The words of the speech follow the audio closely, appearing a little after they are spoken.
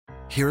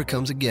Here it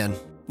comes again.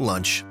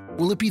 Lunch.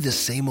 Will it be the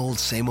same old,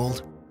 same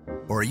old?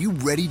 Or are you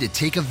ready to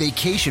take a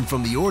vacation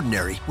from the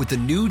ordinary with the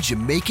new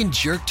Jamaican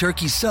Jerk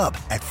Turkey Sub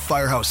at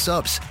Firehouse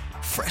Subs?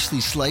 Freshly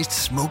sliced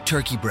smoked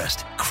turkey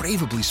breast,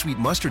 craveably sweet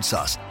mustard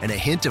sauce, and a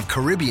hint of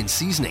Caribbean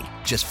seasoning.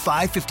 Just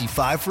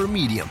 $5.55 for a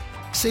medium.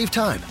 Save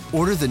time.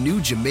 Order the new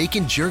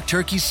Jamaican Jerk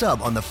Turkey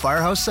Sub on the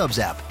Firehouse Subs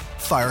app.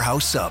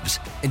 Firehouse Subs.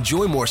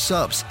 Enjoy more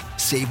subs.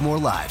 Save more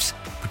lives.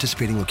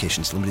 Participating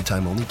locations. Limited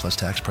time only, plus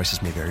tax.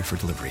 Prices may vary for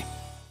delivery.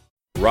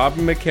 Rob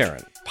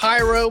McCarran.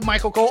 Pyro,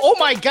 Michael Cole. Oh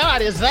my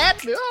God, is that?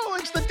 Oh,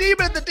 it's the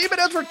demon. The demon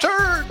has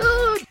returned.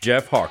 Oh.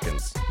 Jeff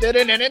Hawkins.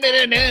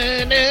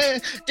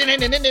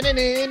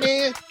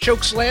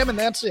 Choke slam, and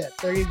that's it.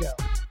 There you go.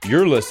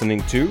 You're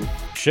listening to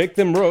Shake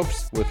Them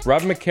Ropes with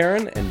Rob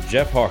McCarran and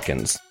Jeff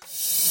Hawkins.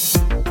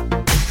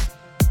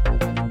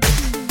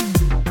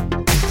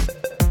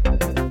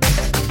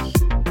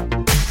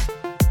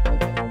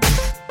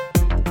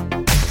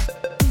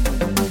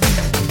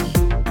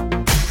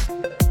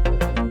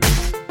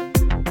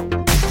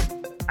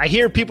 I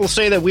hear people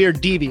say that we are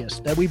devious,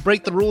 that we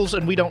break the rules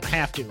and we don't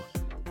have to.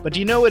 But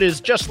you know, it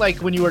is just like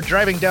when you are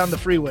driving down the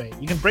freeway.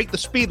 You can break the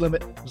speed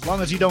limit as long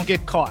as you don't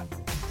get caught.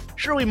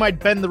 Sure, we might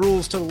bend the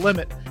rules to the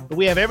limit, but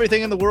we have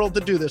everything in the world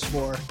to do this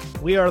for.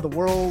 We are the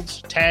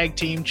world's tag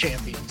team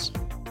champions.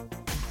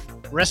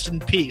 Rest in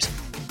peace,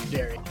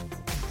 Derry.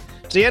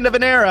 It's the end of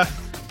an era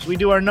as we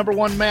do our number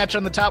one match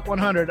on the top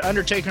 100,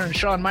 Undertaker and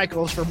Shawn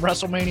Michaels from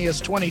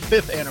WrestleMania's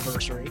 25th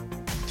anniversary.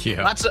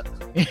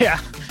 Yeah.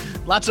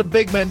 Lots of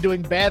big men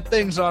doing bad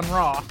things on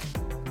Raw.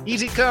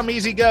 Easy come,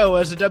 easy go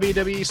as the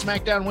WWE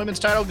SmackDown Women's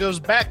title goes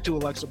back to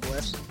Alexa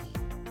Bliss.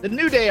 The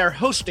New Day are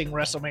hosting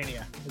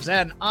WrestleMania. Is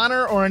that an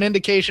honor or an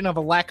indication of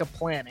a lack of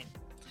planning?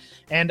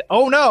 And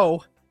oh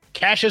no,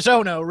 Cassius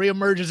Ohno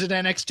reemerges in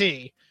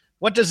NXT.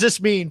 What does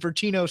this mean for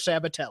Tino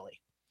Sabatelli?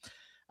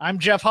 I'm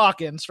Jeff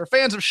Hawkins. For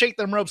fans of Shake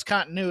Them Ropes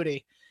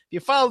continuity, if you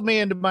followed me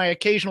into my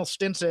occasional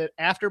stints at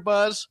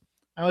AfterBuzz,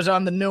 I was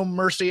on the No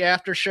Mercy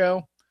After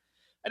Show.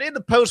 I did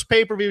the post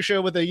pay-per-view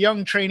show with a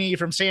young trainee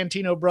from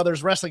Santino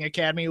Brothers Wrestling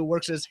Academy who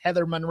works as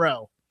Heather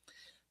Monroe.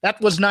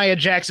 That was Nia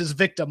Jax's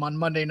victim on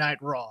Monday Night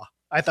Raw.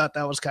 I thought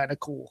that was kind of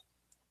cool.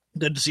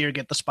 Good to see her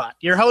get the spot.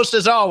 Your host,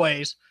 as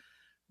always,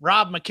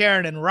 Rob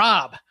McCarran. And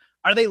Rob,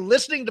 are they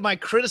listening to my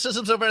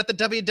criticisms over at the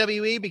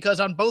WWE?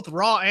 Because on both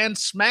Raw and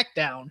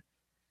SmackDown,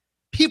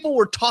 people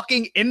were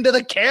talking into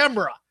the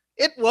camera.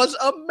 It was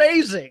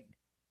amazing.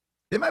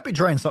 They might be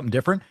trying something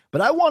different,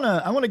 but I want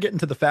to get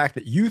into the fact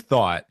that you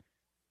thought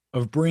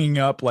of bringing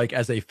up, like,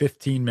 as a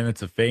 15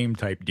 minutes of fame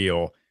type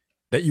deal,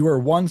 that you were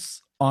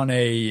once on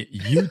a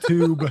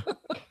YouTube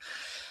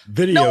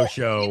video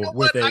show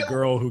with a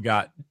girl who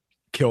got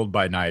killed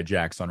by Nia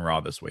Jax on Raw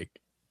this week.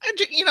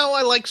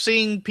 I like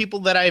seeing people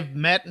that I've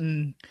met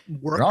and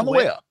worked You're on the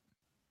with. way up.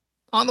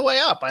 On the way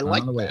up. I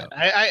like that.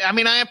 I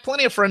mean, I have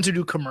plenty of friends who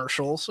do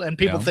commercials, and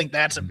people think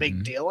that's a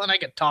big deal, and I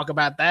could talk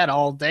about that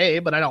all day,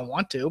 but I don't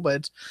want to.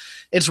 But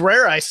it's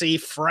rare I see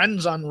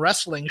friends on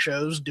wrestling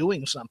shows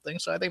doing something,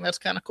 so I think that's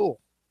kind of cool.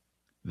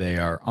 They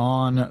are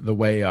on the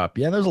way up.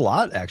 Yeah, there's a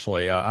lot,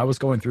 actually. I was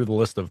going through the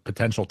list of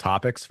potential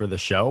topics for the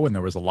show, and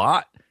there was a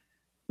lot.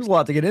 There's a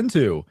lot to get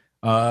into.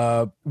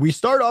 We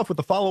start off with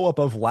the follow-up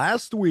of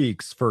last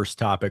week's first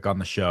topic on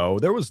the show.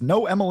 There was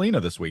no Emelina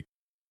this week.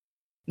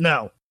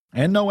 No.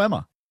 And no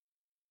Emma.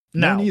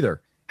 No.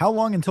 Neither. How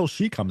long until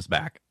she comes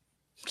back?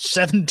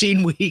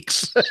 17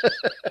 weeks.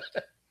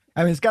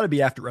 I mean, it's got to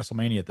be after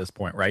WrestleMania at this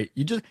point, right?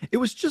 It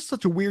was just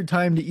such a weird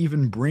time to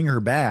even bring her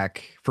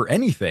back for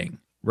anything,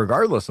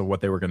 regardless of what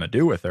they were going to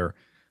do with her.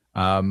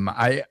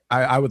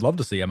 I would love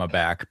to see Emma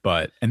back,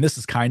 and this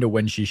is kind of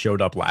when she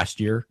showed up last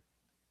year.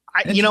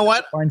 You know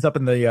what? Winds up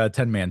in the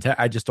 10-man tag.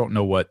 I just don't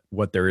know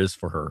what there is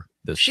for her.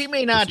 She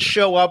may not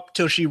show up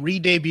till she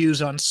re-debuts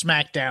on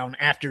SmackDown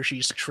after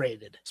she's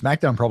traded.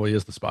 SmackDown probably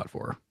is the spot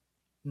for her.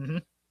 Mm-hmm.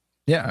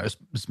 Yeah,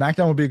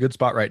 SmackDown would be a good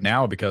spot right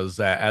now because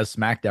as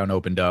SmackDown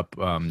opened up,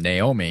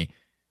 Naomi,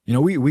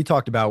 we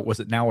talked about, was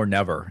it now or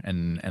never,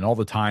 and all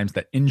the times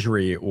that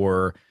injury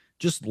or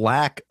just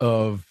lack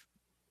of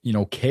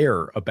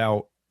care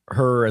about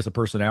her as a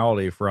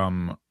personality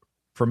from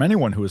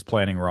anyone who is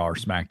planning Raw or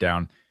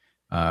SmackDown.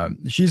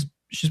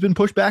 She's been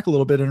pushed back a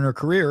little bit in her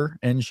career,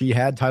 and she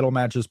had title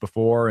matches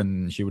before,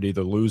 and she would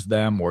either lose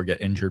them or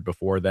get injured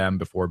before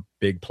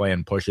big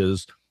plan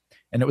pushes.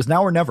 And it was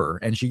now or never.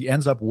 And she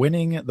ends up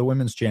winning the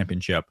women's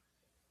championship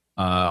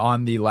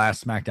on the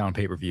last SmackDown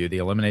pay-per-view, the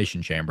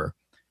Elimination Chamber.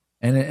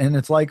 And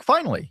it's like,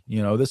 finally,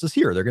 this is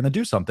here. They're going to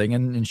do something.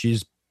 And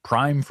she's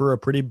prime for a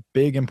pretty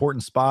big,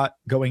 important spot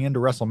going into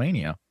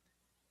WrestleMania.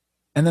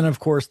 And then, of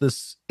course,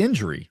 this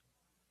injury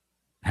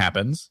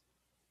happens.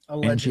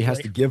 Allegedly. And she has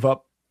to give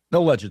up.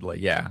 Allegedly,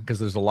 yeah, because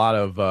there's a lot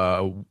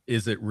of,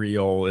 is it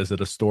real? Is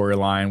it a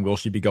storyline? Will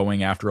she be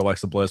going after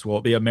Alexa Bliss? Will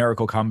it be a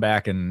miracle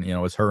comeback and,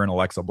 it's her and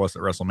Alexa Bliss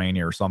at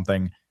WrestleMania or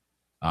something?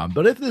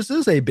 But if this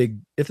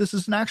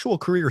is an actual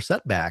career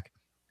setback,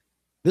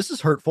 this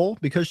is hurtful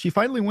because she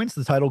finally wins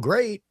the title,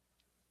 great,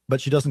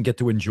 but she doesn't get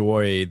to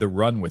enjoy the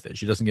run with it.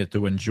 She doesn't get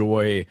to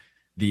enjoy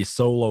the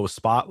solo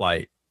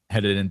spotlight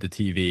headed into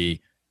TV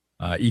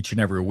each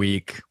and every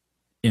week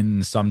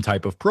in some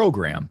type of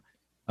program.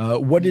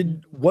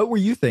 What were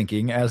you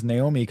thinking as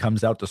Naomi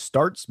comes out to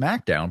start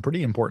SmackDown?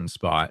 Pretty important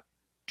spot,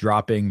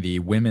 dropping the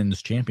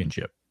women's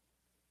championship.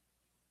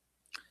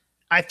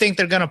 I think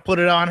they're going to put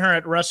it on her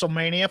at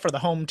WrestleMania for the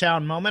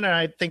hometown moment, and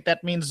I think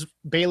that means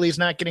Bayley's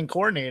not getting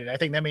coordinated. I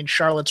think that means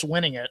Charlotte's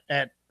winning it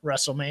at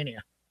WrestleMania.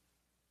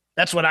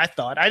 That's what I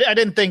thought. I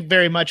didn't think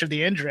very much of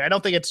the injury. I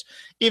don't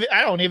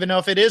even know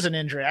if it is an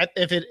injury.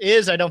 If it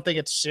is, I don't think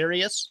it's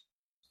serious.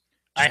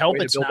 I hope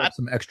it's build not. Up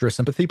some extra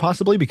sympathy,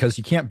 possibly, because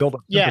you can't build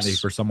up sympathy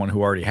for someone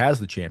who already has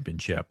the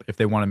championship if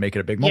they want to make it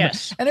a big moment.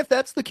 Yes. And if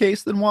that's the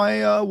case, then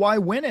why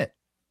win it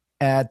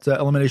at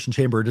Elimination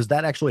Chamber? Does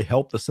that actually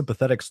help the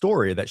sympathetic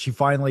story that she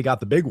finally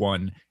got the big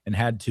one and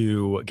had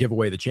to give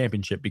away the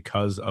championship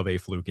because of a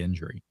fluke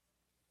injury?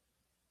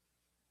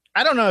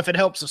 I don't know if it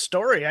helps the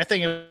story. I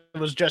think it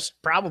was just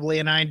probably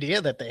an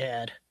idea that they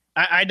had.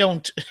 I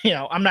don't,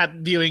 I'm not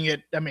viewing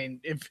it. I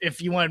mean,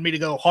 if you wanted me to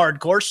go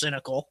hardcore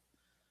cynical,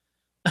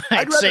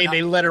 I'd say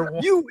they let her.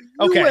 You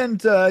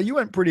went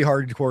pretty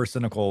hardcore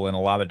cynical in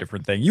a lot of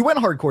different things. You went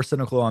hardcore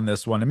cynical on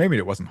this one, and maybe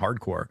it wasn't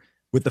hardcore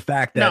with the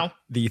fact that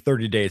the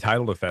 30-day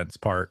title defense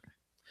part.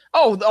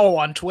 Oh,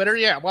 on Twitter,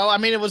 yeah. Well, I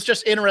mean, it was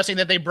just interesting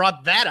that they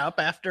brought that up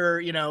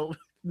after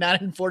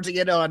not enforcing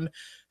it on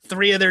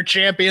 3 of their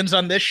champions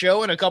on this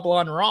show and a couple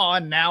on Raw,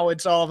 and now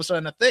it's all of a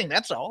sudden a thing.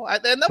 That's all.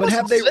 But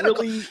have they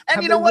cynical. really?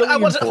 And you know what? I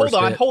wasn't.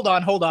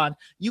 Hold on.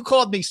 You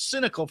called me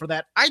cynical for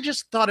that. I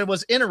just thought it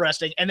was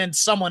interesting, and then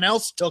someone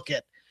else took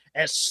it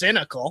as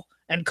cynical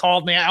and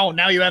called me. Oh,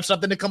 now you have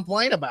something to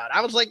complain about.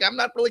 I was like, I'm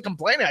not really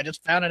complaining. I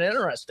just found it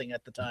interesting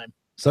at the time.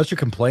 Such a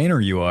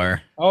complainer you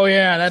are. Oh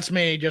yeah, that's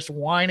me, just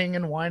whining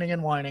and whining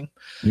and whining.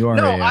 You are.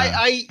 No,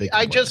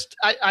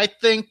 I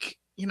think,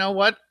 you know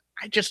what?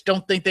 I just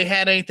don't think they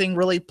had anything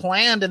really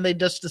planned, and they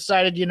just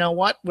decided, you know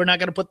what? We're not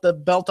going to put the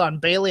belt on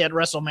Bayley at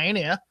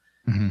WrestleMania.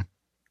 Mm-hmm.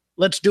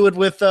 Let's do it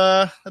with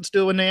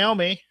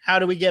Naomi. How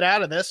do we get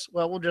out of this?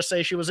 Well, we'll just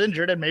say she was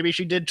injured, and maybe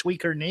she did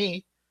tweak her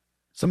knee.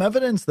 Some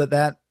evidence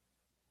that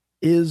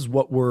is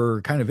what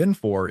we're kind of in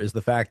for is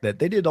the fact that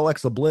they did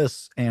Alexa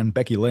Bliss and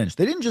Becky Lynch.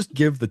 They didn't just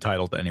give the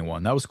title to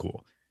anyone. That was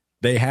cool.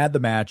 They had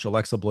the match,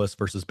 Alexa Bliss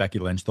versus Becky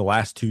Lynch, the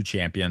last 2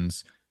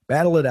 champions,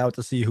 battle it out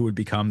to see who would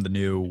become the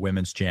new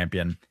women's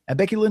champion, and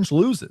Becky Lynch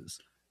loses.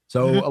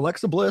 So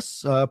Alexa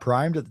Bliss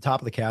primed at the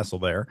top of the castle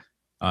there.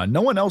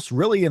 No one else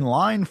really in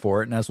line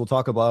for it, and as we'll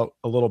talk about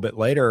a little bit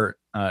later,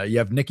 you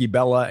have Nikki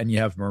Bella and you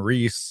have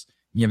Maurice,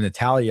 and you have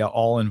Natalya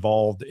all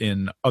involved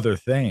in other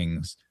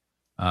things.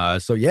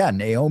 So yeah,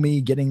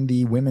 Naomi getting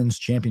the women's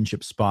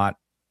championship spot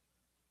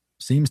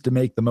seems to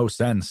make the most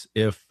sense.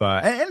 If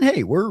and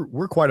hey,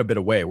 we're quite a bit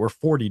away. We're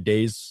 40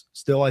 days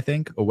still, I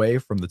think, away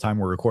from the time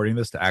we're recording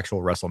this to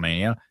actual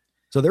WrestleMania.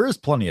 So there is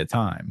plenty of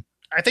time.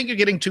 I think you're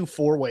getting 2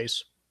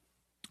 4-ways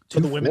for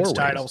the women's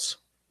titles.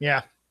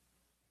 Yeah.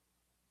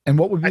 And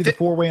what would be the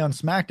 4-way on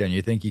SmackDown?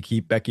 You think you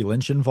keep Becky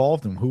Lynch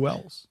involved, and who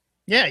else?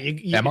 Yeah,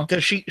 Emma,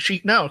 because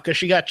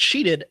she got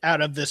cheated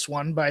out of this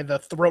one by the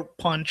throat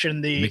punch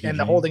and the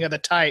holding of the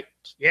tight.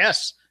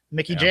 Yes,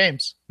 Mickie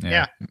James.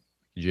 Yeah,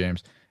 Mickie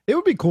James. It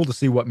would be cool to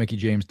see what Mickie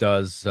James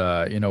does.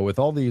 With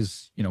all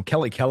these,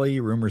 Kelly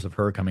rumors of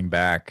her coming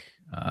back.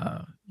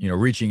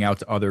 Reaching out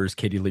to others.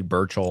 Katie Lee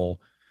Burchill,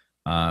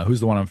 who's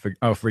the one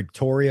on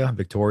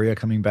Victoria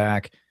coming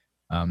back.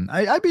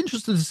 I'd be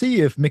interested to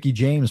see if Mickie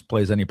James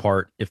plays any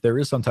part, if there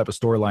is some type of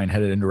storyline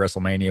headed into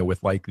WrestleMania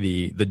with like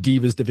the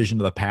Divas division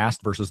of the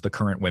past versus the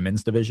current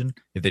women's division.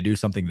 If they do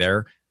something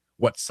there,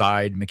 what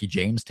side Mickie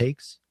James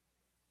takes.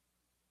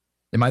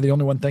 Am I the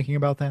only one thinking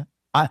about that?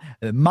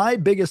 My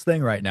biggest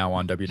thing right now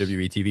on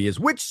WWE TV is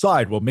which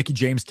side will Mickie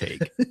James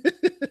take?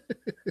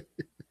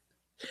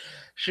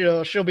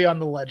 She'll be on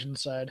the legend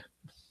side.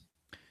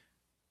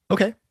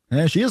 Okay.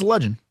 She is a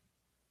legend.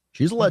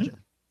 She's a legend.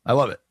 I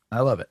love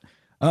it.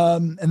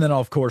 And then,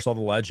 of course, all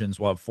the legends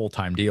will have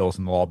full-time deals,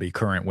 and they'll all be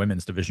current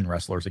women's division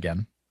wrestlers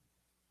again.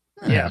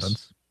 It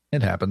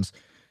happens.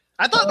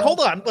 I thought, hold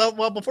on.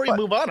 Well, before you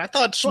move on, I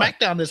thought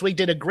SmackDown this week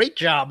did a great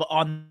job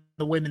on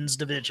the women's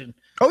division.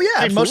 Oh,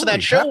 yeah. Most of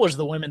that show was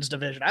the women's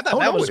division. I thought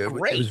that was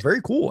great. It was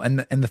very cool. And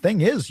the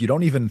thing is, you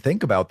don't even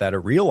think about that or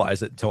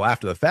realize it until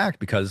after the fact,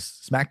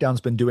 because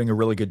SmackDown's been doing a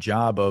really good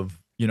job of,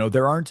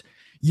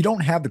 you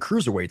don't have the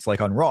cruiserweights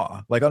like on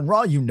Raw. Like on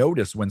Raw, you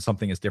notice when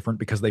something is different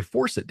because they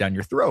force it down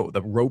your throat.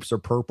 The ropes are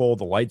purple,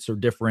 the lights are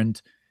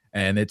different,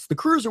 and it's the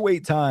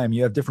cruiserweight time.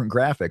 You have different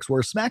graphics.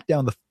 Whereas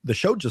SmackDown, the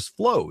show just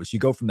flows. You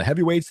go from the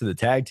heavyweights to the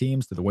tag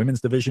teams to the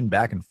women's division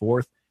back and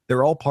forth.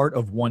 They're all part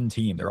of one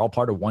team. They're all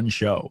part of one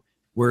show.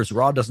 Whereas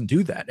Raw doesn't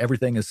do that.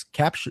 Everything is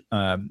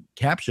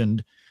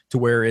captioned to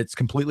where it's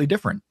completely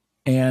different.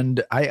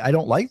 And I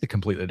don't like the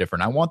completely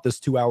different. I want this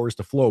 2 hours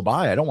to flow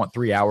by. I don't want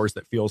 3 hours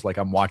that feels like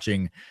I'm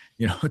watching,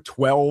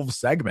 12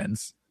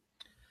 segments.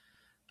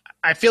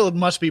 I feel it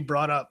must be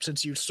brought up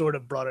since you sort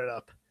of brought it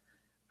up.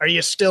 Are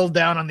you still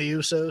down on the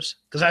Usos?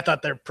 Because I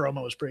thought their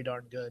promo was pretty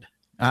darn good.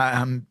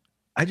 I'm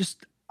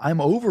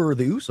over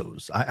the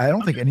Usos. I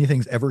don't think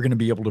anything's ever going to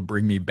be able to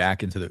bring me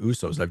back into the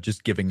Usos. I've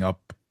just given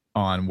up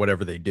on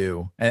whatever they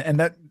do. And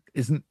that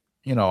isn't,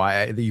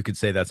 you could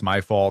say that's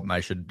my fault and I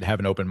should have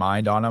an open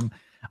mind on them.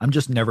 I'm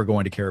just never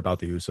going to care about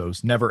the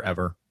Usos. Never,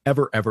 ever,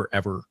 ever, ever,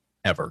 ever,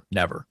 ever,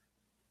 never.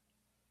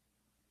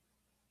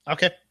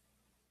 Okay.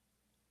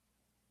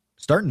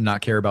 Starting to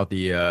not care about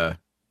the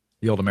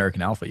old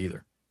American Alpha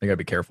either. They got to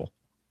be careful.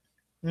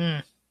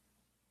 Now,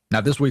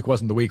 this week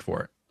wasn't the week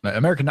for it.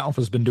 American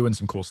Alpha's been doing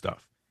some cool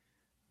stuff,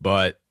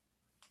 but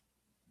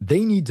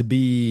they need to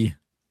be,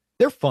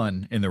 they're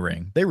fun in the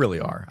ring. They really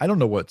are. I don't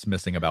know what's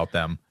missing about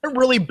them. They're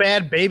really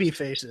bad baby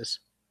faces.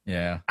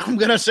 Yeah. I'm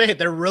going to say it.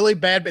 They're really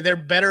bad, but they're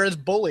better as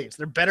bullies.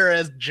 They're better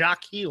as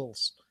jock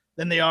heels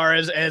than they are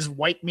as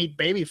white meat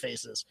baby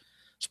faces.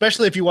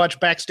 Especially if you watch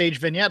backstage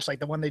vignettes like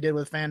the one they did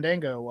with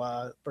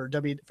Fandango for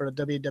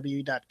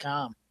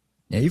WWE.com.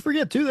 Yeah, you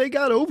forget too, they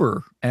got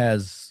over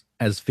as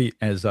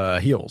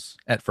heels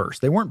at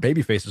first. They weren't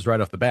baby faces right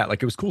off the bat.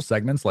 Like, it was cool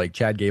segments, like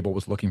Chad Gable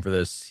was looking for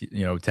this,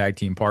 tag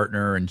team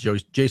partner, and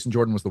Jason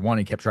Jordan was the one.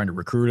 He kept trying to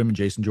recruit him, and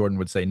Jason Jordan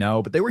would say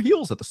no, but they were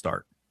heels at the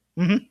start.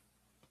 Mm-hmm.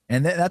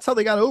 And that's how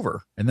they got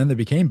over. And then they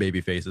became baby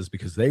faces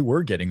because they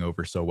were getting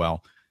over so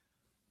well.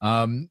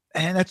 And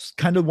that's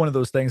kind of one of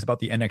those things about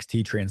the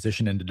NXT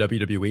transition into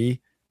WWE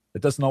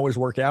that doesn't always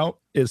work out,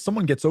 is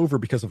someone gets over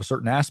because of a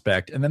certain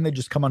aspect, and then they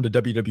just come onto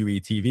WWE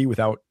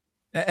TV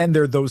and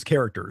they're those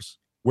characters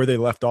where they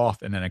left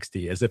off in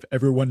NXT, as if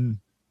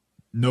everyone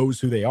knows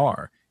who they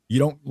are.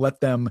 You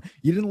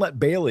didn't let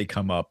Bayley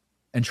come up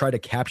and try to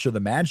capture the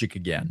magic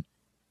again.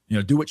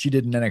 Do what she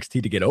did in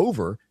NXT to get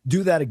over.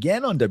 Do that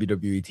again on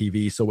WWE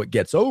TV so it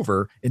gets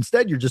over.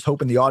 Instead, you're just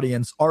hoping the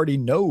audience already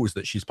knows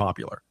that she's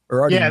popular, or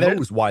already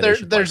knows why they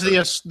should there's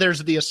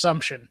the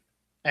assumption,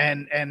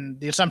 and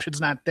the assumption's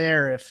not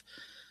there if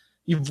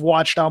you've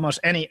watched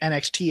almost any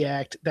NXT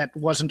act that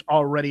wasn't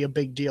already a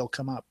big deal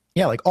come up.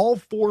 Yeah, like all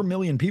 4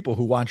 million people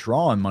who watch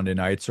Raw on Monday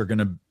nights are going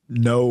to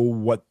know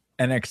what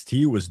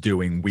NXT was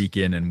doing week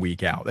in and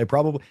week out. They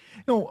probably,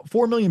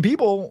 4 million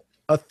people,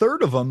 a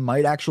third of them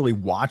might actually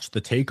watch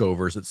the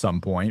takeovers at some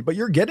point, but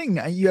you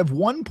have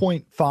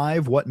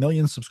 1.5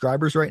 million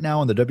subscribers right now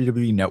on the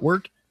WWE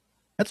network.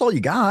 That's all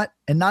you got.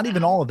 And not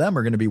even all of them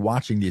are going to be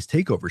watching these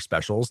takeover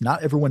specials.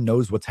 Not everyone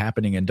knows what's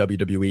happening in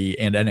WWE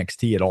and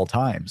NXT at all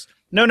times.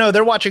 No,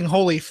 they're watching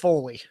Holy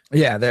Foley.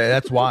 Yeah,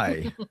 that's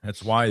why.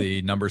 That's why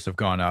the numbers have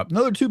gone up.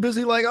 No, they're too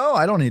busy. Like,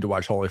 I don't need to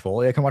watch Holy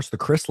Foley. I can watch the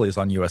Chrisleys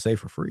on USA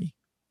for free.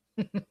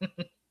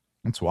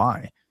 That's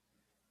why.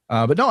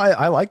 But no,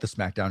 I like the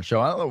SmackDown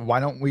show. Why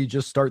don't we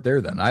just start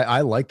there then?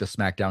 I like the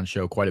SmackDown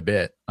show quite a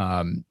bit.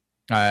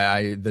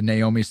 The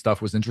Naomi stuff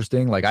was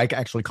interesting. Like, I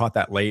actually caught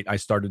that late. I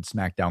started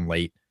SmackDown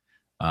late,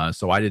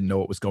 so I didn't know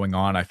what was going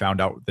on. I found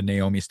out the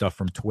Naomi stuff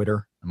from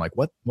Twitter. I'm like,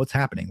 what's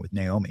happening with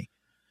Naomi?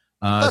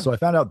 So I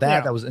found out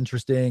that that was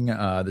interesting.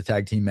 The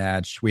tag team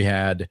match, we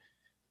had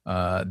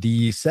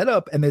the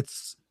setup, and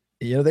it's,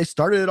 they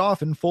started it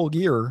off in full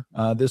gear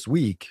this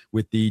week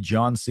with the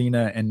John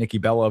Cena and Nikki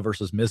Bella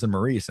versus Miz and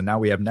Maurice, and now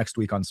we have next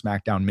week on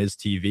SmackDown Miz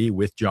TV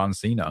with John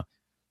Cena.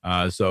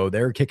 So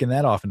they're kicking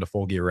that off into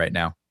full gear right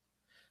now.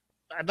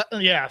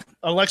 Yeah,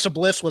 Alexa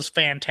Bliss was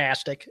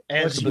fantastic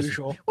as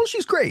usual. Well,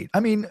 she's great.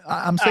 I mean,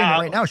 I'm saying it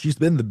right now. She's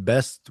been the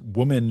best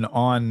woman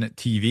on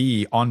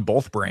TV on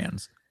both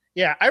brands.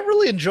 Yeah, I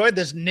really enjoyed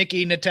this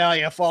Nikki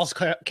Natalya Falls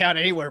Count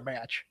Anywhere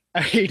match.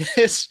 I mean,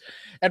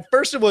 at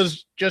first it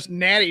was just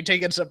Natty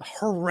taking some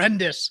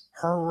horrendous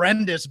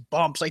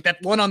bumps, like that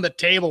one on the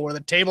table where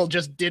the table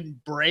just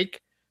didn't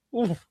break.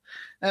 Oof.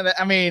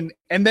 And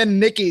then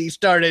Nikki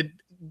started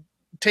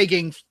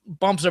taking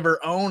bumps of her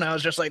own. I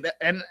was just like that,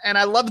 and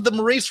I loved the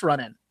Maurice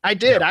run-in. I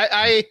did.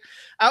 Yep.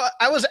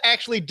 I was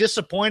actually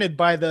disappointed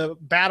by the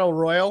Battle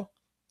Royal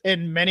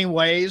in many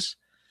ways,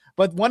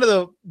 but one of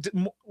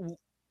the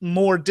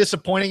more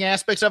disappointing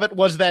aspects of it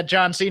was that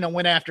John Cena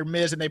went after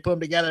Miz and they put them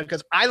together,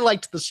 because I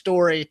liked the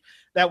story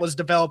that was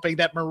developing,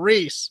 that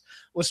Maurice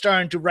was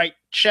starting to write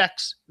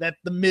checks that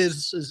the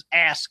Miz's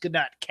ass could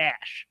not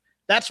cash.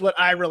 That's what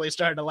I really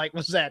started to like,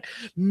 was that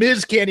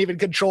Miz can't even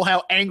control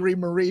how angry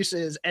Maurice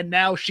is, and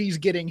now she's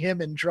getting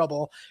him in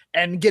trouble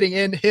and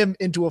getting him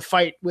into a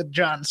fight with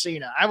John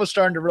Cena. I was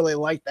starting to really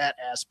like that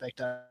aspect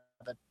of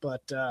it,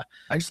 but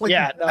I just like,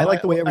 I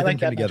like the way everything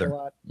came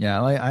together.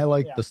 Yeah, I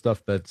like the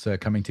stuff that's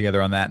coming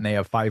together on that, and they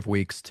have 5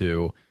 weeks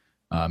to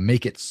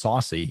make it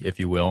saucy, if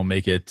you will,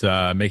 make it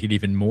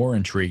even more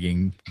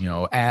intriguing.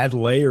 Add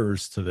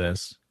layers to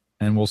this.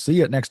 And we'll see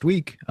it next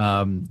week.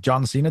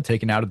 John Cena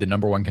taken out of the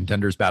number 1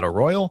 contenders battle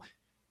royal,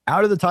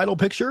 out of the title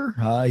picture.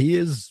 He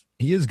is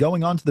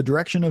going on to the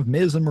direction of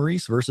Miz and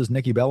Maurice versus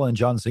Nikki Bella and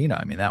John Cena.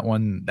 I mean, that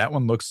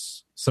one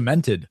looks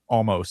cemented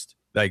almost.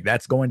 Like,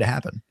 that's going to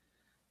happen.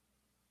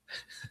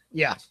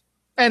 Yeah,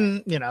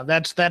 and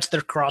that's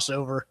their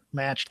crossover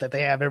match that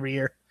they have every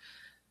year.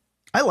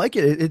 I like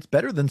it. It's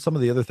better than some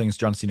of the other things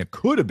John Cena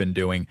could have been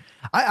doing.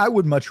 I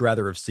would much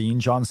rather have seen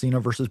John Cena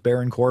versus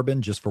Baron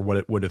Corbin, just for what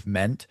it would have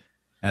meant.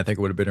 And I think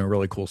it would have been a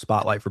really cool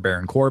spotlight for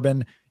Baron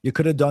Corbin. You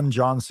could have done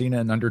John Cena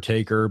and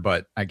Undertaker,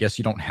 but I guess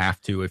you don't have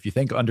to. If you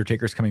think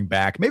Undertaker's coming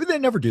back, maybe they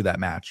never do that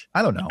match.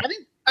 I don't know.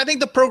 I think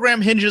the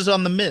program hinges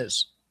on The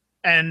Miz.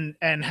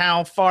 and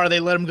how far they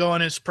let him go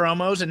in his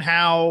promos, and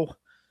how,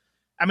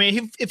 I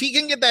mean, if he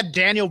can get that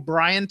Daniel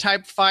Bryan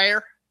type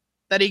fire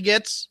that he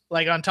gets,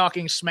 like on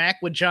Talking Smack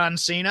with John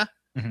Cena,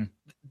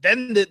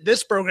 then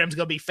this program's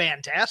going to be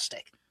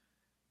fantastic.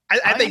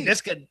 I think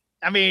this could,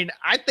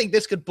 I think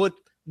this could put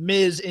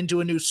Miz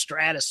into a new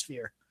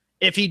stratosphere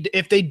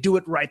if they do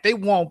it right. They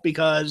won't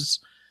because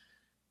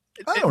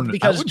I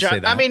wouldn't say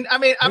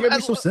that.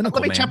 I'm so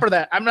cynical, let me temper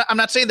that. I'm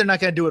not saying they're not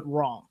going to do it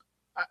wrong.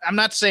 I'm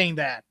not saying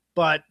that,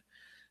 but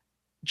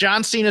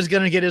John Cena's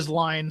going to get his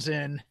lines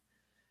in.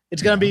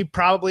 It's going to be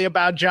probably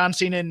about John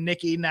Cena and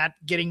Nikki not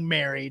getting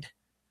married.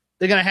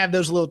 They're going to have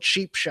those little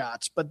cheap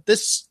shots, but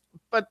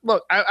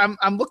look,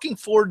 I'm looking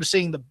forward to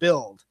seeing the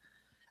build.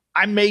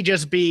 I may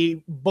just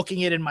be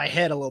booking it in my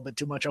head a little bit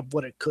too much of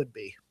what it could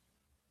be.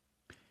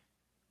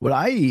 What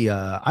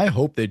I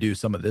hope they do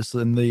some of this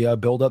in the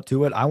build up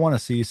to it. I want to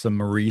see some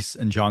Maurice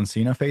and John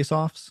Cena face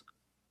offs.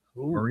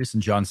 Maurice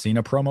and John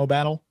Cena promo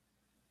battle.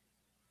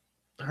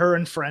 Her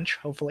in French,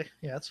 hopefully.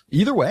 Yes.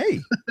 Either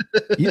way,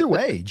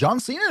 John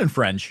Cena in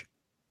French.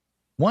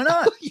 Why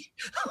not?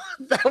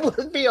 That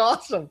would be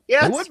awesome.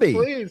 Yes, it would be.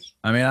 Please.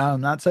 I mean,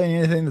 I'm not saying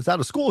anything that's out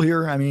of school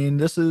here. I mean,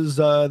 this is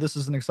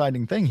an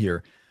exciting thing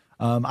here.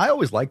 I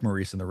always liked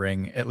Maurice in the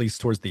ring, at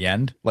least towards the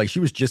end. Like, she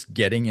was just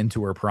getting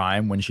into her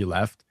prime when she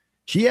left.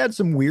 She had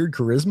some weird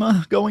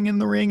charisma going in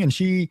the ring, and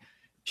she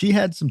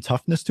had some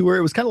toughness to her.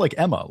 It was kind of like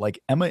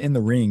Emma in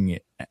the ring,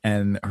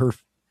 and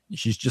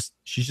she's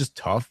just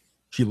tough.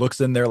 She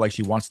looks in there like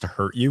she wants to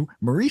hurt you.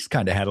 Maurice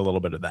kind of had a little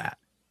bit of that.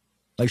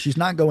 Like, she's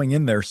not going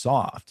in there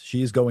soft.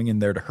 She's going in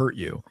there to hurt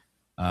you.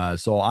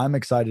 So I'm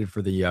excited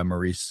for the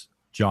Maurice,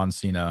 John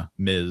Cena,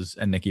 Miz,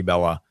 and Nikki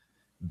Bella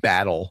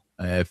battle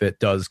if it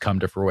does come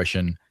to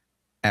fruition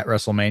at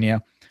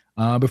WrestleMania.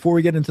 Before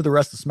we get into the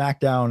rest of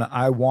SmackDown,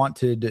 I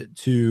wanted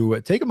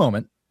to take a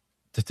moment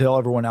to tell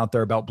everyone out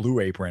there about Blue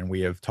Apron.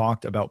 We have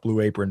talked about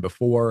Blue Apron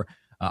before.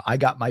 I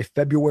got my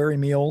February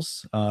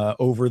meals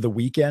over the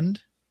weekend,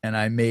 and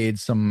I made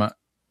some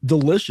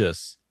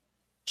delicious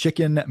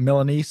chicken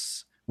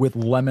Milanese with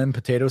lemon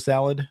potato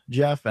salad,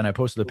 Jeff, and I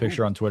posted a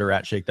picture on Twitter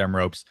at Shake Them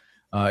Ropes.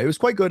 It was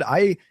quite good.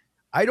 I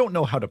don't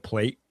know how to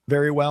plate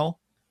very well,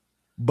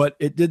 but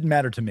it didn't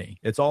matter to me.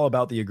 It's all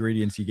about the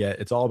ingredients you get.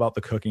 It's all about the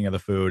cooking of the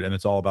food, and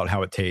it's all about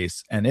how it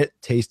tastes. And it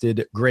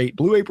tasted great.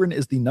 Blue Apron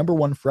is the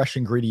 #1 fresh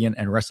ingredient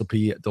and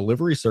recipe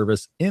delivery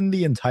service in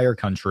the entire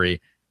country.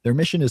 Their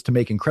mission is to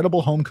make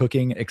incredible home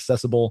cooking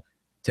accessible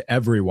to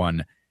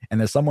everyone.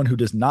 And as someone who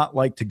does not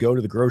like to go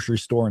to the grocery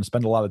store and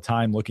spend a lot of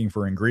time looking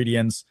for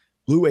ingredients,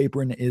 Blue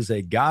Apron is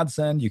a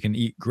godsend. You can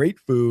eat great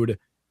food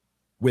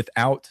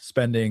without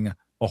spending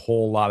a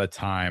whole lot of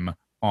time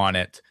on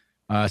it.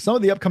 Some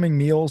of the upcoming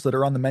meals that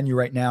are on the menu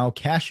right now: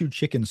 cashew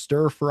chicken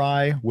stir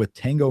fry with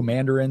tango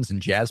mandarins and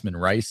jasmine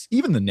rice.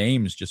 Even the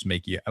names just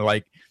make you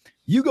like,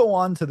 you go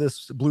on to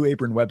this Blue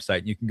Apron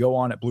website. You can go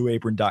on at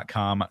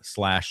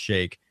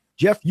blueapron.com/shake.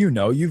 Jeff,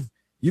 you've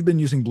been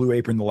using Blue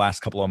Apron the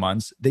last couple of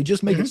months. They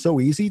just make it so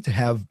easy to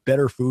have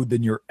better food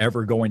than you're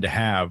ever going to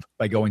have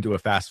by going to a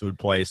fast food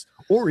place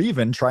or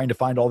even trying to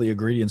find all the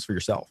ingredients for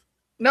yourself.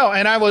 No,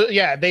 and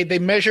they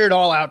measure it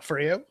all out for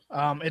you.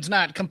 It's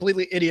not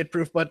completely idiot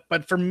proof, but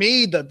for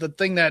me, the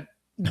thing that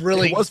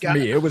really it was for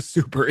me, it was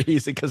super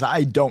easy because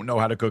I don't know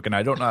how to cook and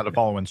I don't know how to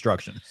follow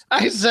instructions.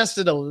 I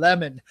zested a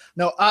lemon.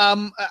 No,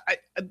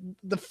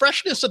 the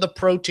freshness of the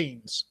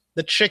proteins,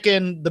 the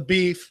chicken, the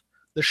beef,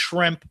 the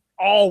shrimp,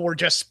 all were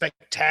just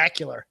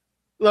spectacular.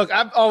 Look,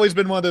 I've always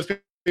been one of those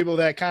people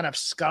that kind of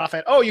scoff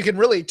at, you can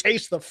really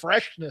taste the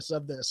freshness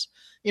of this.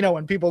 You know,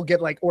 when people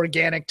get like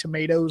organic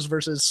tomatoes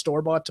versus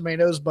store-bought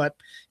tomatoes. But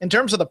in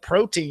terms of the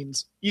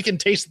proteins, you can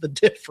taste the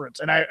difference.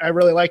 And I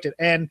really liked it.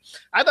 And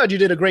I thought you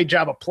did a great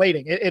job of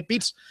plating. It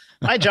beats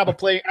my job of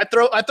plating.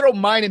 I throw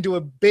mine into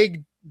a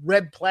big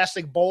red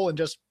plastic bowl and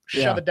just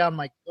shove it down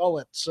my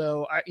gullet.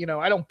 So I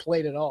don't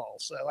plate at all.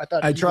 So I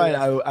thought I tried.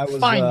 I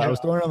was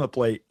throwing it on the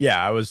plate.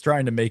 Yeah, I was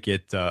trying to make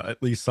it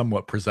at least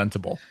somewhat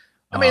presentable.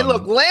 I mean,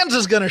 look, Lance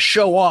is going to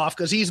show off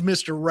because he's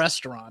Mr.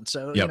 Restaurant.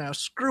 So,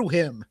 screw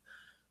him.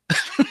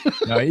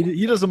 No,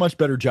 he does a much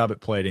better job at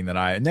plating than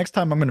I. Next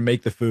time I'm going to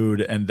make the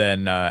food and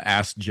then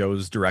ask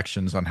Joe's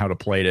directions on how to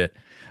plate it.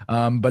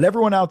 But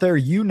everyone out there,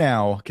 you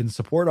now can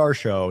support our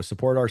show,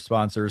 support our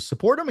sponsors,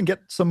 support them and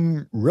get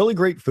some really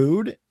great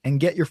food and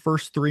get your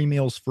first 3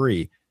 meals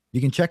free.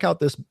 You can check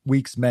out this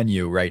week's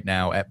menu right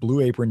now at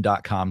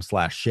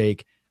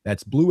blueapron.com/shake.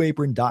 That's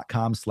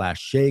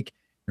blueapron.com/shake.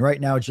 And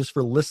right now, just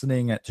for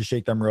listening to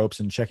Shake Them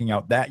Ropes and checking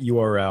out that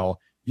URL,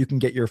 you can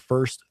get your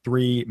first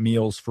 3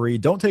 meals free.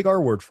 Don't take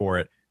our word for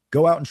it.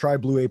 Go out and try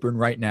Blue Apron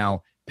right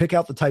now. Pick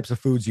out the types of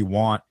foods you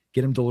want.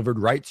 Get them delivered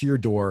right to your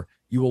door.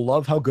 You will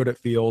love how good it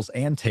feels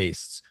and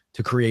tastes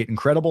to create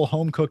incredible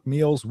home-cooked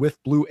meals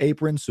with Blue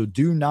Apron. So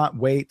do not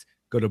wait.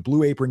 Go to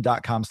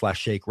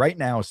blueapron.com/shake right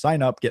now.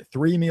 Sign up. Get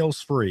 3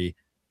 meals free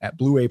at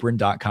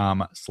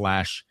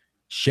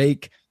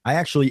blueapron.com/shake. I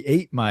actually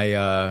ate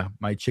my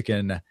my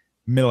chicken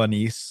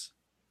Milanese,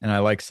 and I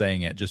like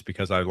saying it just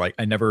because I've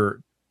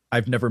never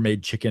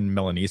made chicken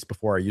Milanese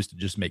before. I used to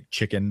just make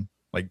chicken,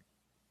 like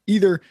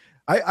either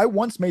I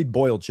once made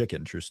boiled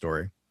chicken, true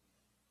story.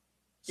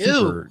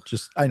 Super,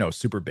 I know,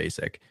 super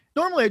basic.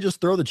 Normally I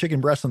just throw the chicken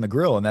breast on the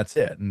grill and that's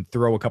it, and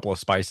throw a couple of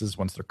spices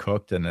once they're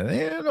cooked, and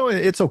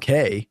it's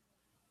okay,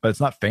 but it's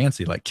not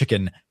fancy like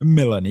chicken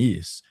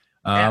Milanese.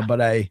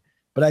 But I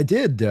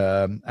did,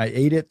 I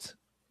ate it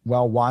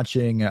while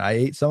watching. I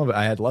ate some of it.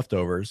 I had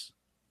leftovers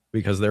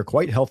because they're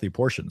quite healthy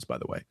portions, by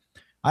the way.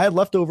 I had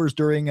leftovers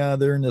during the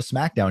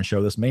SmackDown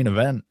show, this main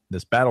event,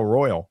 this battle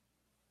royal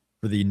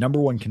for the number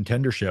one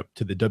contendership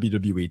to the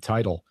WWE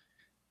title.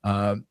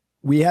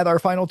 We had our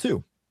final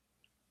two.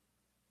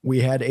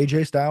 We had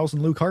AJ Styles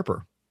and Luke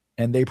Harper,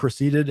 and they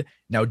proceeded.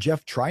 Now,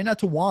 Jeff, try not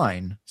to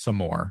whine some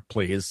more,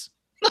 please.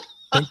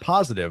 Think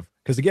positive,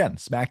 because again,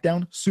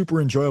 SmackDown,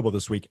 super enjoyable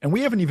this week, and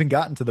we haven't even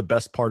gotten to the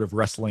best part of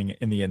wrestling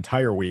in the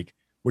entire week,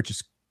 which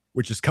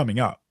is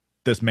coming up,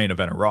 this main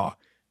event of Raw.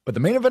 But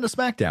the main event of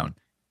SmackDown,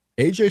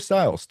 AJ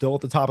Styles still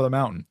at the top of the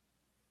mountain.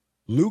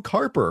 Luke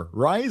Harper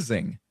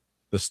rising.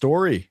 The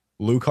story,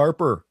 Luke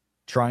Harper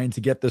trying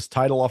to get this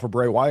title off of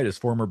Bray Wyatt, his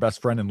former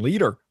best friend and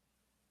leader,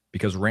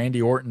 because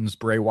Randy Orton's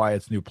Bray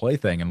Wyatt's new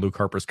plaything, and Luke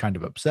Harper's kind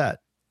of upset.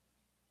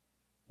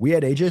 We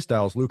had AJ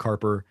Styles, Luke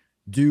Harper,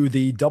 do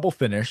the double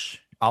finish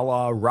a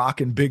la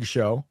Rock and Big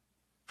Show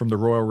from the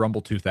Royal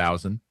Rumble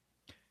 2000.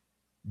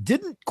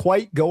 Didn't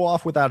quite go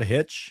off without a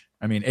hitch.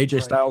 I mean,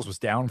 AJ Styles was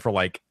down for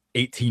like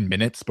 18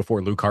 minutes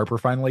before Luke Harper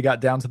finally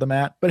got down to the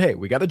mat. But hey,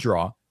 we got a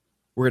draw.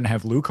 We're going to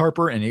have Luke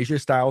Harper and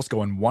AJ Styles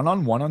going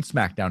one-on-one on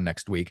SmackDown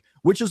next week,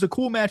 which is a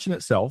cool match in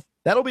itself.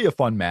 That'll be a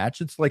fun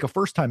match. It's like a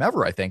first time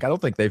ever, I think. I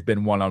don't think they've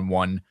been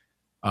one-on-one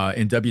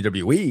in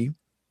WWE.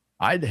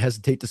 I'd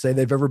hesitate to say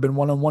they've ever been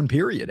one-on-one,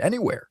 period,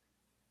 anywhere.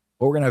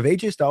 But we're going to have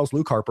AJ Styles,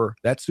 Luke Harper.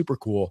 That's super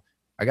cool.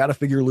 I got to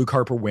figure Luke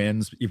Harper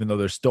wins, even though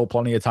there's still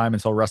plenty of time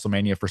until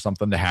WrestleMania for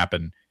something to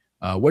happen.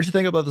 What'd you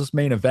think about this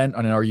main event?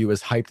 And are you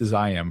as hyped as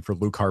I am for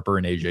Luke Harper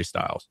and AJ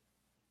Styles?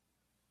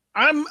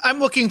 I'm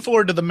looking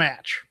forward to the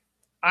match.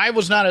 I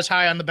was not as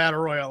high on the Battle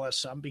Royal as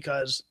some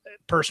because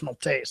personal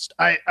taste.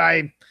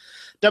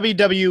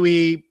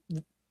 WWE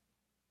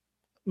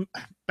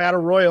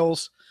Battle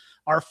Royals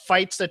are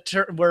fights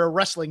where a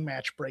wrestling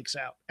match breaks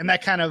out, and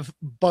that kind of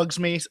bugs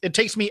me. It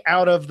takes me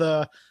out of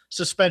the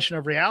suspension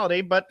of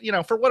reality, but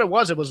for what it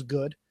was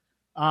good.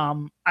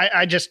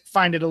 I just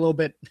find it a little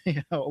bit,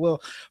 a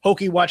little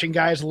hokey watching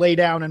guys lay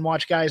down and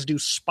watch guys do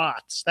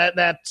spots.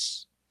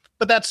 That's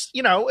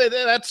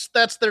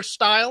their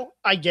style.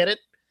 I get it.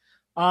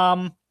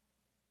 I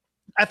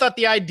thought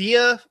the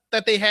idea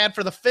that they had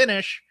for the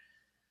finish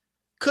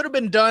could have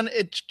been done.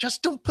 It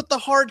just don't put the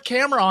hard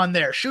camera on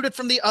there. Shoot it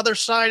from the other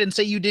side and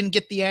say you didn't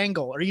get the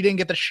angle or you didn't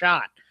get the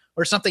shot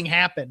or something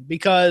happened,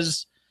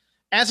 because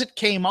as it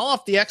came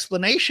off, the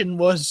explanation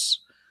was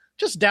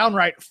just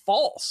downright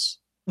false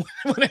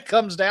when it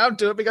comes down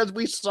to it, because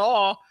we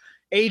saw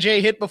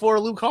AJ hit before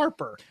Luke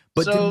Harper.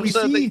 But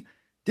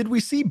did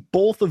we see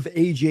both of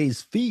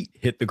AJ's feet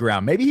hit the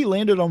ground? Maybe he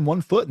landed on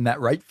one foot and that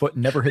right foot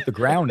never hit the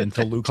ground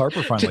until Luke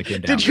Harper finally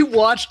came down. Did you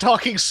watch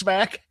Talking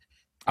Smack?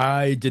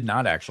 I did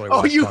not actually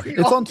watch Talking.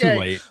 It's on too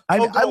late. I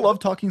love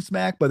Talking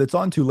Smack, but it's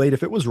on too late.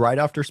 If it was right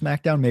after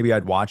SmackDown, maybe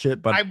I'd watch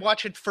it. But I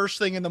watch it first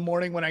thing in the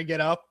morning when I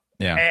get up.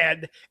 Yeah.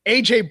 And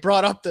AJ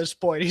brought up this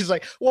point. He's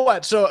like,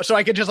 "What? So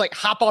I could just like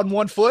hop on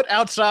one foot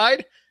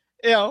outside,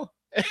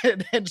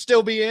 and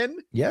still be in?"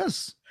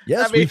 Yes.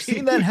 Yes, we've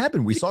seen that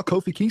happen. We saw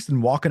Kofi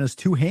Kingston walk on his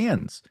two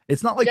hands.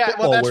 It's not like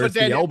football where it's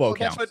the elbow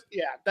counts.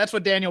 That's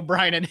what Daniel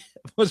Bryan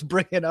was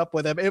bringing up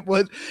with him. It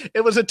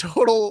was a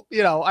total,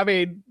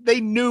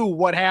 they knew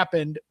what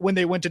happened when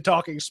they went to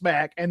Talking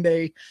Smack, and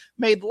they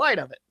made light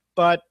of it.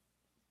 But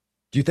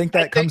do you think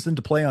that comes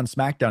into play on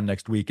SmackDown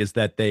next week? Is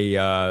that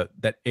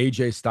that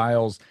AJ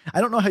Styles? I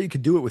don't know how you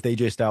could do it with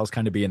AJ Styles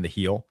kind of being the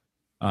heel.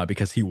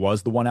 Because he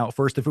was the one out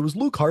first. If it was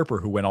Luke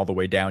Harper who went all the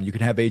way down, you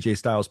could have AJ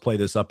Styles play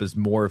this up as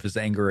more of his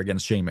anger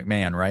against Shane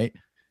McMahon, right?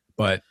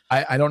 But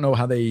I don't know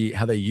how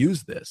they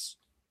use this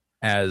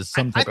as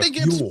some type of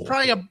fuel.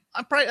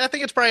 I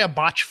think it's probably a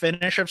botch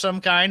finish of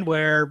some kind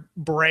where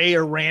Bray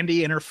or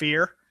Randy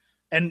interfere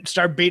and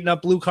start beating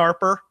up Luke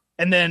Harper,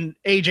 and then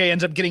AJ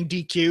ends up getting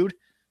DQ'd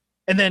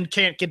and then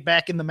can't get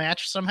back in the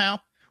match somehow.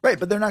 Right,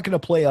 but they're not going to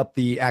play up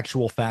the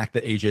actual fact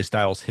that AJ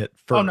Styles hit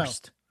first. Oh, no.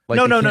 Like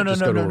no.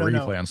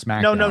 Replay on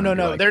SmackDown. No.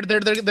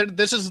 Like,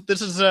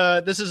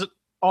 this is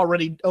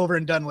already over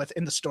and done with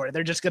in the story.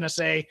 They're just gonna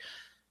say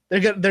they're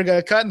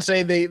gonna cut and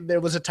say there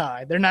was a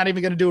tie. They're not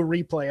even gonna do a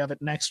replay of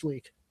it next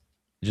week.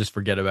 Just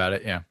forget about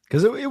it, yeah,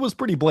 because it was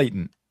pretty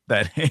blatant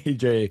that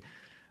AJ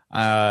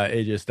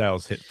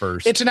Styles hit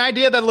first. It's an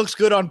idea that looks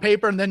good on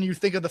paper, and then you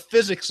think of the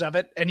physics of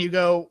it, and you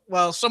go,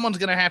 well, someone's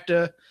gonna have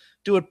to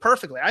do it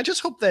perfectly. I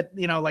just hope that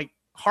like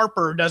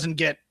Harper doesn't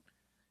get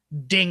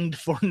dinged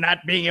for not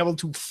being able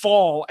to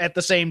fall at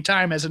the same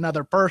time as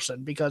another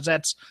person, because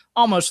that's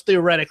almost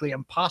theoretically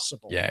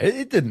impossible. Yeah,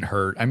 it didn't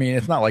hurt. I mean,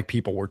 it's not like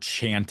people were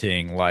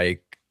chanting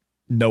like,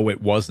 no,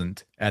 it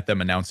wasn't, at them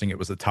announcing it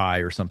was a tie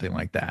or something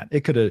like that.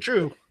 It could have.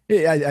 True.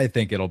 I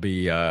think it'll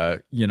be,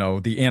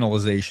 the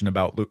analyzation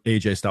about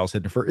AJ Styles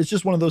hitting first. It's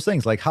just one of those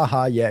things like,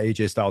 haha, yeah,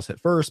 AJ Styles hit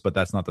first, but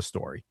that's not the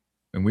story.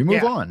 and we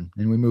move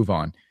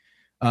on.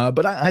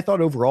 But I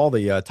thought overall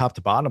the top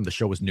to bottom, the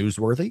show was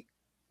newsworthy.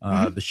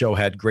 The show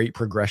had great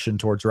progression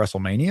towards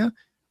WrestleMania.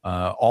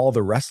 All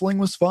the wrestling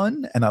was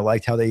fun, and I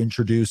liked how they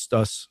introduced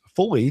us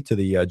fully to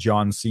the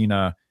John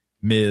Cena,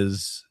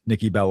 Miz,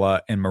 Nikki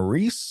Bella, and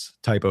Maurice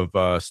type of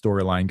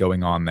storyline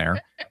going on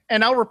there.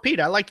 And I'll repeat,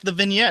 I liked the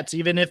vignettes,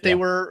 even if they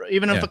were,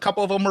 if a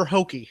couple of them were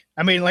hokey.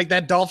 I mean, like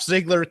that Dolph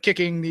Ziggler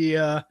kicking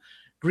the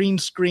green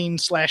screen /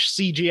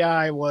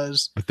 CGI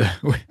was a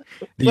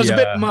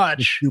bit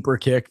much. Super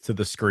kick to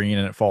the screen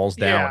and it falls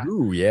down. Yeah.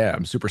 Ooh, yeah,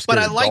 I'm super scared.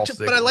 But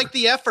I liked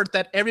the effort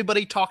that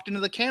everybody talked into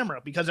the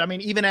camera, because I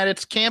mean, even at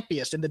its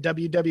campiest in the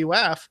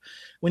WWF,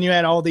 when you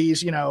had all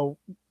these,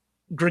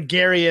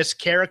 gregarious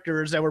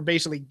characters that were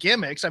basically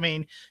gimmicks, I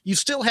mean, you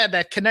still had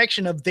that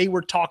connection of they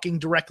were talking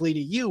directly to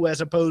you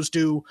as opposed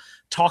to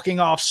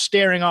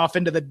staring off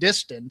into the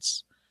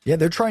distance. Yeah,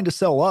 they're trying to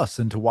sell us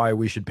into why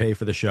we should pay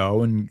for the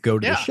show and go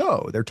to the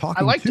show. They're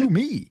talking to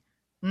me.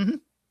 Mm-hmm.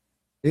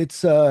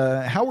 It's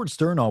Howard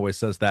Stern always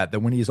says that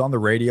when he's on the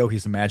radio,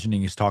 he's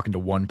imagining he's talking to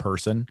one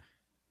person.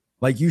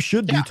 Like, you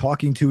should be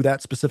talking to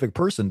that specific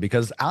person,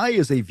 because I,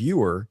 as a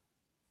viewer,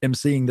 am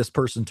seeing this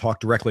person talk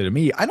directly to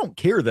me. I don't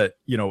care that,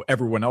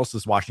 everyone else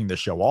is watching this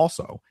show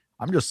also.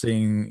 I'm just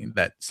seeing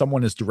that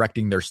someone is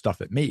directing their stuff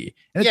at me.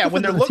 And it's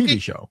when they're looking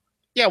TV show.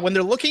 Yeah, when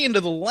they're looking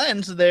into the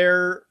lens,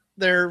 they're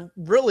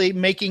really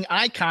making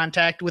eye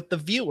contact with the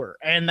viewer,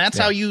 and that's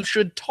how you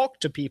should talk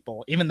to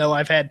people. Even though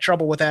I've had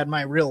trouble with that in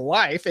my real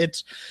life,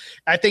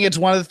 I think it's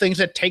one of the things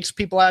that takes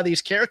people out of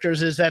these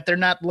characters is that they're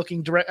not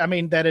looking direct. I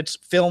mean, that it's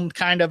filmed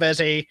kind of as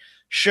a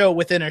show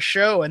within a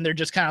show, and they're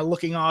just kind of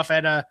looking off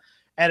at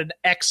an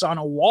X on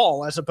a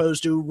wall as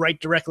opposed to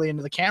right directly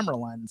into the camera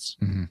lens.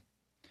 Mm-hmm.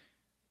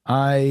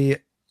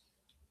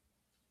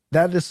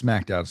 That is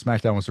SmackDown.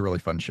 SmackDown was a really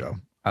fun show.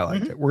 I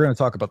liked it. We're going to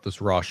talk about this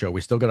Raw show. We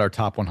still got our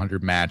top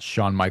 100 match,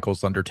 Shawn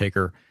Michaels,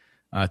 Undertaker,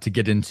 to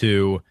get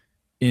into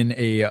in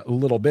a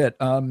little bit.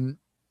 I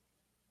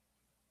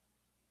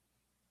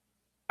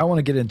want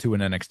to get into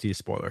an NXT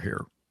spoiler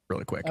here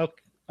really quick.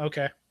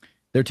 Okay.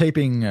 They're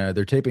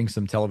taping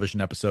some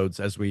television episodes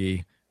as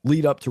we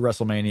lead up to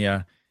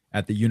WrestleMania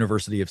at the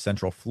University of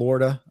Central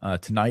Florida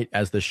tonight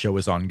as this show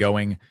is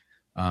ongoing.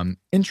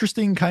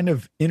 Interesting kind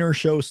of inner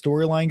show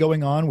storyline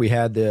going on. We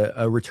had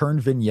a return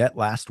vignette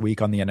last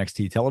week on the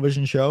NXT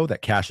television show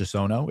that Cassius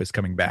Ohno is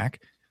coming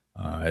back.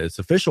 It's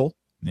official.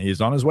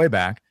 He's on his way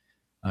back.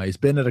 He's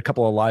been at a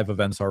couple of live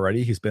events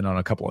already. He's been on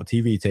a couple of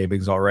TV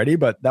tapings already,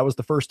 but that was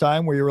the first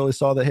time where you really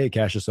saw that, hey,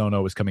 Cassius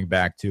Ohno is coming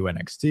back to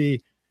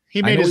NXT.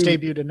 He made his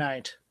debut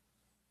tonight.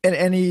 And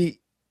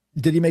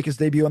did he make his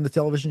debut on the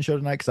television show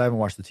tonight? Because I haven't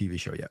watched the TV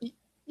show yet.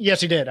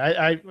 Yes, he did.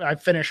 I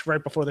finished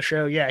right before the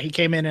show. Yeah, he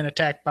came in and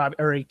attacked Bobby,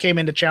 or he came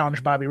in to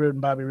challenge Bobby Roode,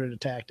 and Bobby Roode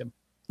attacked him.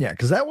 Yeah,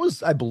 because that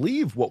was, I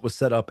believe, what was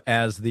set up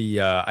as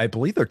I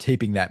believe they're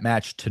taping that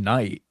match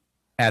tonight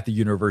at the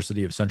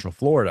University of Central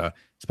Florida.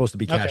 It's supposed to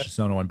be Cassius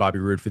Ohno and Bobby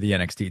Roode for the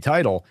NXT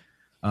title,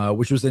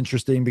 which was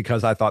interesting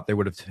because I thought they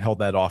would have held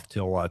that off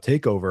till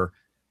TakeOver,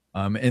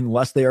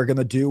 unless they are going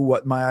to do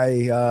what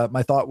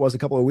my thought was a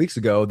couple of weeks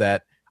ago,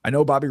 that I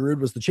know Bobby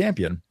Roode was the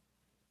champion,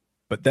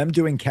 but them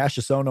doing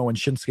Cassius Ohno and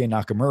Shinsuke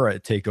Nakamura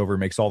at TakeOver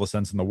makes all the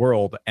sense in the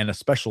world, and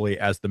especially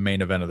as the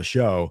main event of the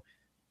show.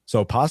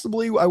 So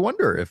possibly, I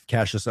wonder if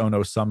Cassius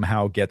Ohno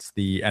somehow gets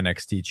the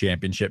NXT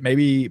championship,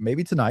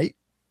 maybe tonight,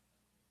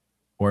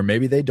 or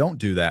maybe they don't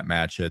do that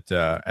match at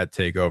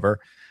TakeOver.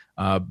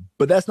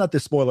 But that's not the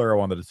spoiler I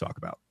wanted to talk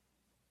about.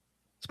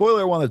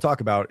 Spoiler I wanted to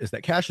talk about is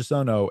that Cassius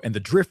Ohno and the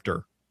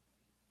Drifter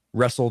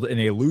wrestled in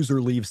a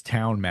loser leaves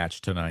town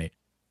match tonight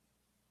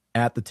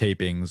at the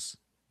tapings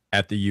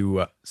at the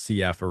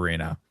UCF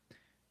Arena.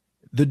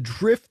 The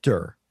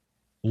Drifter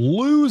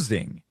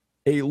losing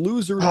a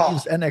loser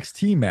leaves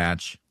NXT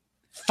match.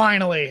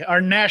 Finally,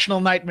 our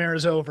national nightmare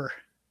is over.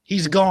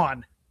 He's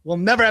gone. We'll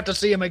never have to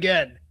see him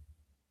again.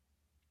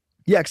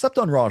 Yeah, except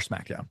on Raw or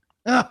SmackDown.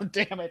 Oh,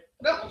 damn it.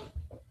 No.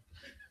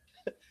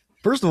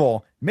 First of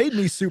all, made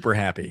me super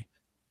happy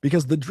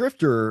because the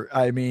Drifter,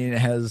 I mean,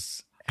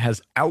 has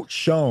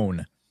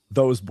outshone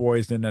those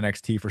boys in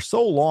NXT for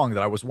so long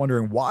that I was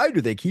wondering, why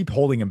do they keep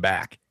holding him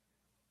back?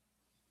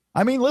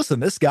 I mean, listen,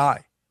 this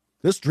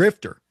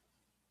Drifter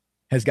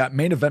has got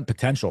main event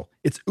potential.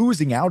 It's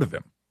oozing out of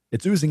him.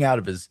 It's oozing out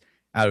of his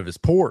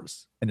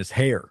pores and his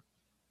hair.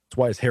 That's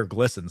why his hair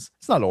glistens.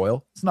 It's not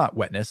oil. It's not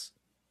wetness.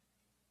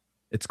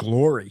 It's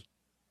glory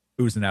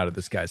oozing out of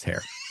this guy's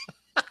hair.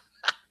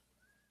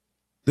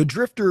 The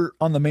Drifter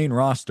on the main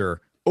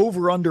roster,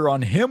 over under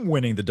on him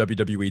winning the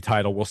WWE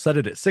title, will set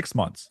it at 6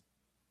 months.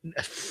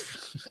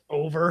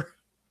 Over.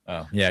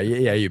 Oh, yeah,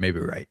 you may be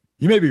right.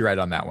 You may be right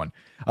on that one.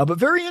 But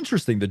very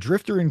interesting. The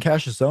Drifter and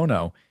Cassius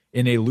Ohno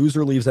in a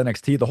loser leaves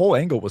NXT. The whole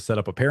angle was set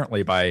up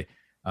apparently by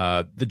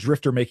the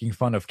Drifter making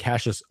fun of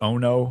Cassius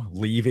Ohno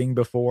leaving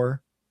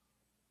before,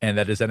 and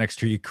that his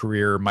NXT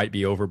career might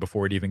be over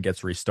before it even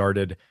gets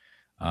restarted.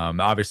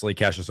 Obviously,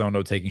 Cassius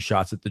Ohno taking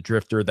shots at the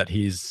Drifter that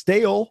he's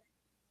stale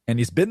and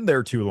he's been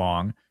there too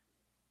long.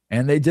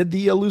 And they did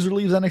the loser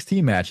leaves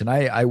NXT match. And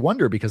I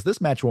wonder, because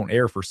this match won't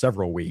air for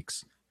several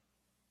weeks.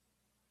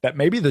 that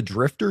maybe the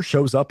Drifter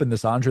shows up in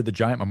this Andre the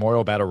Giant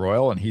Memorial Battle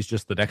Royal and he's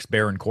just the next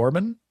Baron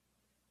Corbin?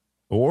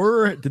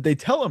 Or did they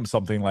tell him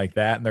something like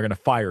that and they're going to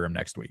fire him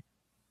next week?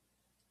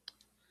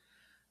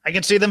 I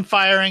can see them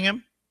firing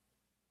him,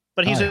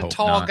 but he's a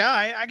tall not.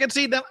 guy. I could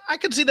see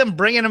them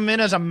bringing him in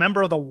as a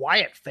member of the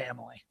Wyatt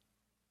family.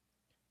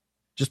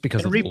 Just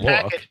because of the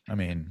look. I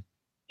mean,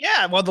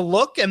 yeah, well, the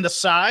look and the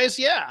size,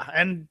 yeah,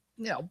 and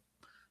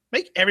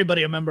make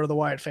everybody a member of the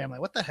Wyatt family.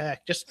 What the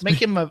heck? Just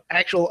make him an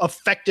actual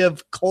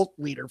effective cult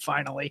leader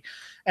finally,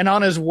 and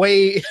on his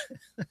way.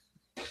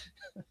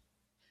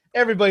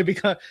 Everybody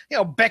becomes,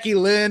 Becky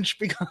Lynch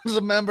becomes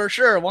a member.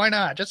 Sure, why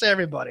not? Just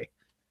everybody.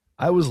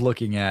 I was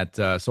looking at,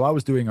 so I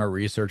was doing our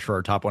research for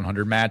our top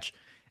 100 match.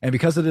 And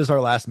because it is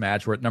our last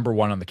match, we're at number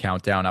 1 on the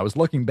countdown. I was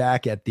looking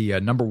back at the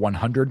number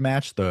 100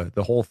 match, the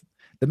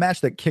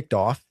match that kicked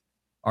off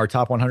our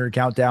top 100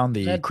 countdown,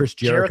 the Chris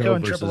Jericho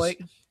and versus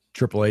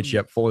Triple H.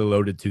 Yep, Fully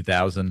Loaded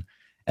 2000.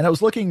 And I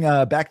was looking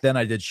back then.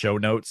 I did show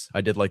notes. I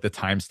did like the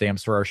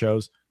timestamps for our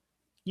shows.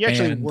 You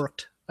actually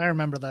worked. I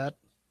remember that.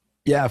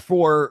 Yeah,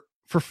 for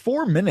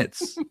 4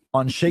 minutes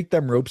on Shake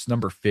Them Ropes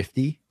number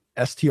 50,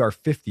 STR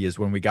 50 is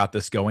when we got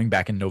this going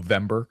back in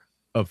November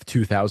of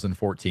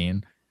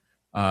 2014.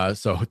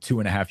 So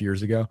 2.5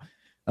 years ago.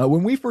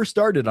 When we first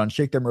started on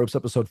Shake Them Ropes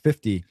episode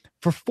 50,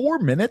 for 4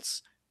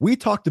 minutes, we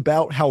talked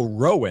about how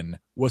Rowan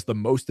was the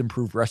most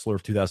improved wrestler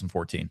of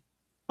 2014.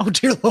 Oh,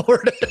 dear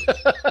Lord.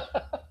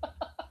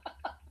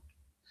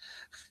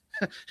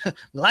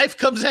 Life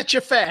comes at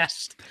you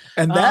fast.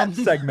 And that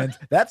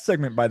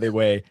segment, by the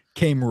way,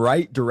 came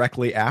right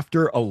directly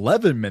after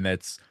 11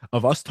 minutes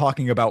of us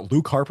talking about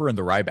Luke Harper and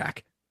the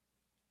Ryback.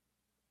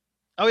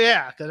 Oh,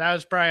 yeah, because I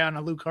was probably on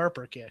a Luke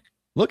Harper kick.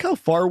 Look how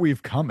far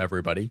we've come,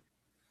 everybody.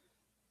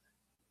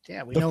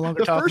 Yeah, we no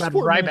longer talk about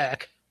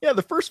Ryback. Yeah,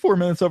 the first 4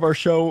 minutes of our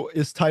show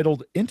is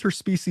titled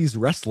Interspecies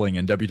Wrestling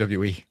in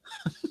WWE.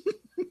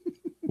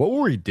 What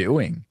were we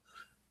doing?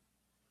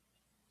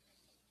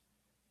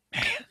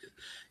 Man.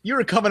 You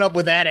were coming up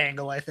with that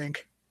angle, I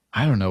think.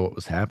 I don't know what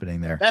was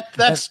happening there.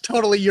 That's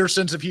totally your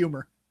sense of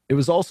humor. It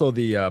was also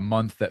the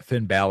month that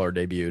Finn Balor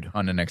debuted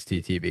on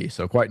NXT TV,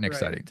 so quite an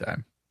exciting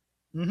time.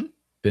 Mm-hmm.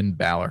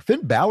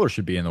 Finn Balor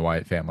should be in the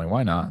Wyatt family.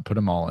 Why not? Put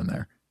them all in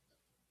there.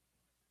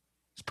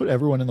 Let's put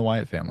everyone in the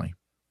Wyatt family.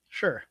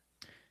 Sure.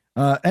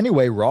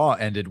 Anyway, Raw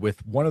ended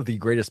with one of the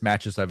greatest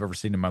matches I've ever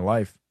seen in my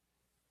life.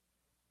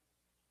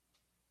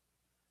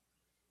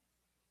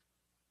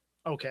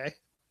 Okay.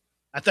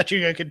 I thought you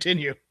were going to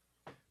continue.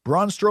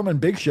 Braun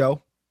Strowman, Big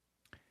Show.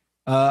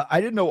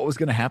 I didn't know what was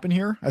going to happen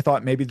here. I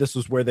thought maybe this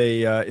was where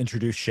they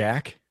introduced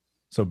Shaq.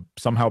 So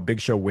somehow Big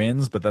Show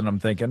wins. But then I'm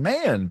thinking,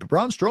 man,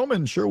 Braun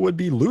Strowman sure would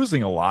be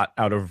losing a lot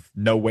out of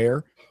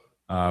nowhere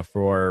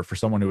for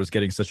someone who was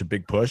getting such a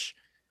big push.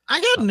 I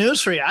got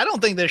news for you. I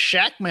don't think this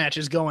Shaq match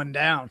is going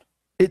down.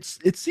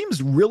 It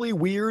seems really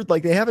weird.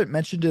 Like they haven't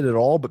mentioned it at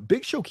all, but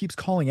Big Show keeps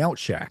calling out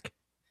Shaq.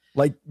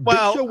 Like Big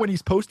Show, when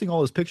he's posting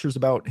all his pictures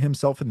about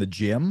himself in the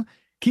gym,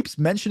 keeps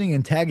mentioning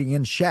and tagging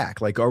in Shaq.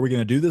 Like, are we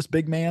going to do this,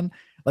 big man?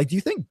 Like, do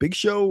you think Big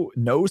Show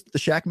knows that the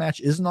Shaq match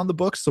isn't on the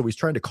books, so he's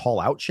trying to call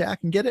out Shaq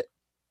and get it?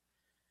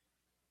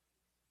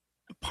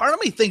 Part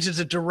of me thinks it's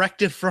a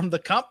directive from the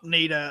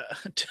company to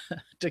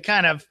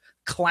kind of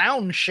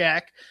clown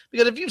Shaq.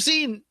 Because if you've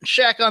seen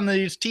Shaq on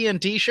these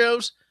TNT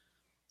shows,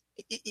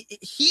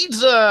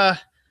 he's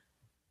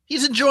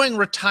enjoying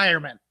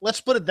retirement.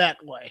 Let's put it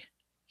that way.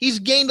 He's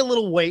gained a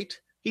little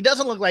weight. He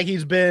doesn't look like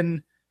he's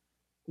been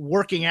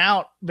working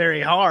out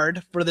very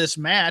hard for this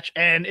match.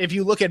 And if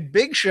you look at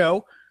Big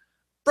Show,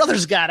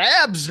 brother's got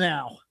abs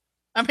now.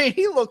 I mean,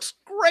 he looks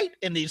great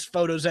in these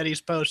photos that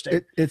he's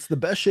posting. It's the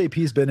best shape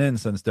he's been in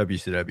since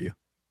WCW.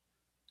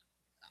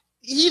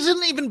 He's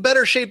in even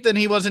better shape than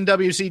he was in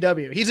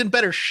WCW. He's in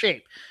better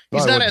shape.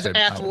 He's not as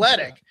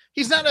athletic.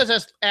 He's not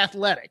as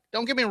athletic.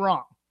 Don't get me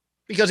wrong.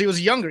 Because he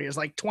was younger. He was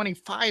like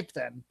 25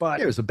 then. But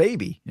he was a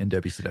baby in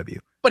WCW.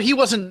 But he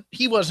wasn't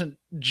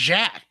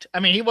jacked. I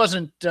mean, he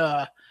wasn't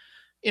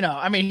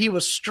he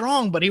was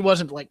strong, but he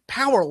wasn't like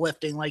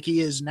powerlifting like he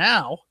is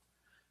now.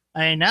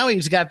 I mean, now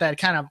he's got that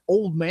kind of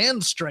old man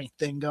strength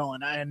thing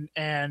going.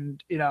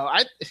 And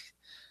I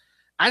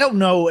don't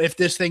know if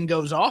this thing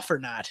goes off or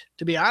not,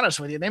 to be honest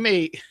with you. They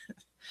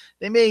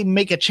may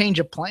make a change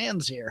of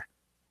plans here.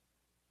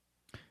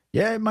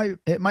 Yeah,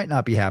 it might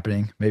not be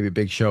happening. Maybe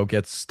Big Show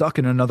gets stuck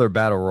in another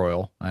battle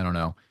royal. I don't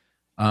know.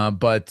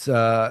 But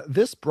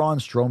this Braun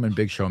Strowman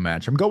Big Show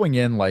match, I'm going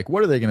in like,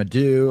 what are they going to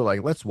do?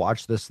 Like, let's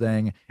watch this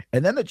thing.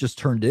 And then it just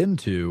turned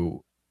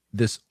into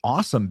this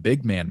awesome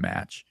big man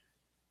match.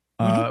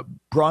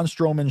 Braun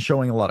Strowman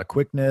showing a lot of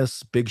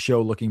quickness, Big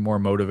Show looking more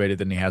motivated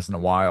than he has in a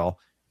while.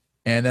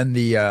 And then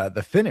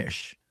the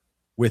finish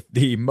with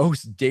the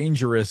most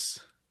dangerous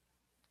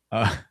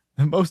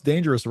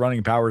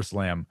running power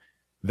slam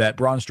that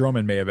Braun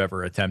Strowman may have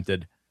ever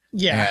attempted.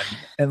 Yeah.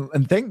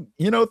 And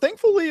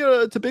thankfully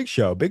to Big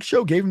Show. Big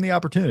Show gave him the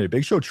opportunity.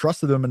 Big Show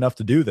trusted him enough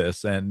to do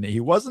this. And he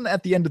wasn't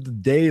at the end of the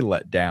day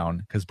let down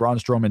because Braun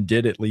Strowman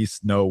did at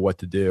least know what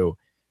to do.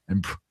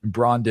 And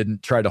Braun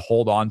didn't try to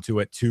hold on to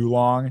it too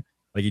long.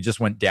 Like he just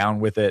went down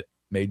with it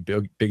made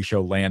Big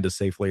Show land as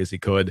safely as he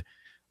could.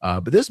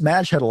 But this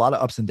match had a lot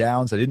of ups and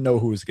downs. I didn't know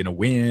who was going to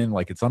win.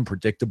 Like, it's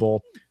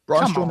unpredictable.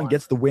 Braun Strowman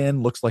gets the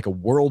win, looks like a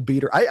world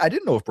beater. I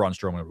didn't know if Braun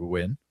Strowman would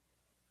win.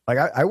 Like,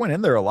 I went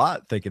in there a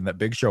lot thinking that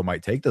Big Show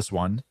might take this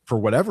one for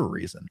whatever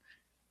reason.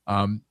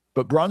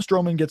 But Braun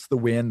Strowman gets the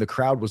win. The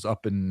crowd was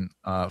up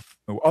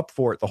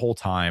for it the whole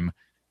time.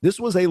 This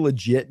was a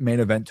legit main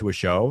event to a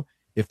show.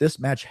 If this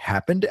match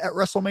happened at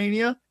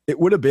WrestleMania, it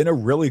would have been a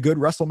really good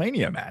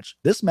WrestleMania match.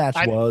 This match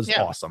was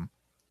awesome.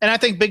 And I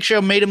think Big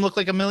Show made him look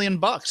like $1 million.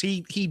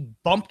 He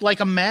bumped like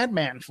a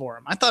madman for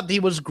him. I thought he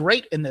was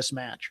great in this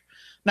match.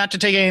 Not to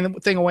take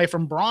anything away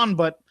from Braun,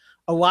 but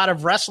a lot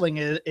of wrestling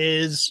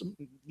is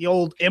the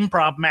old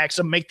improv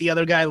maxim, make the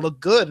other guy look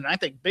good. And I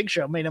think Big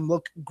Show made him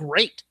look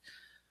great.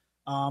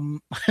 I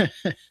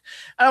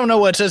don't know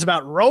what it says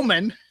about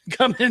Roman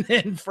coming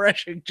in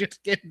fresh and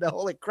just getting the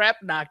holy crap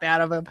knocked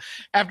out of him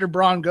after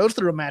Braun goes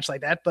through a match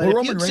like that. But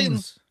Roman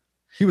Reigns,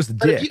 he was the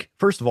dick.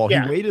 First of all, he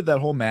waited that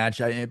whole match.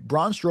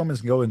 Braun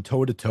Strowman's going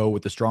toe to toe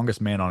with the strongest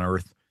man on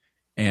earth.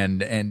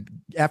 And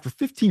after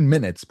 15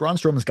 minutes, Braun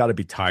Strowman's got to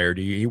be tired.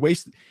 He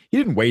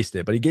didn't waste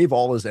it, but he gave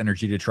all his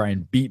energy to try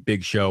and beat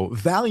Big Show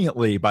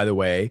valiantly. By the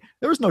way,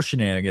 there was no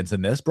shenanigans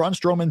in this. Braun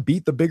Strowman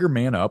beat the bigger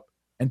man up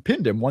and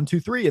pinned him 1, 2,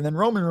 3. And then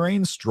Roman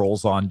Reigns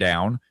strolls on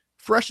down,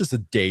 fresh as a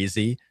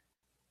daisy,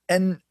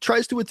 and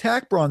tries to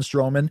attack Braun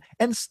Strowman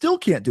and still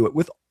can't do it.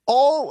 With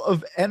all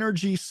of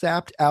energy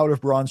sapped out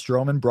of Braun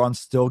Strowman, Braun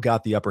still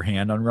got the upper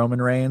hand on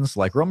Roman Reigns.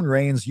 Like, Roman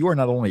Reigns, you are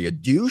not only a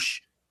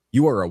douche,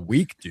 you are a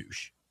weak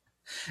douche.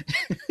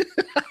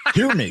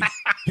 Hear me,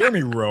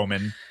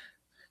 Roman.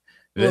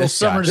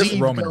 This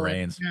Roman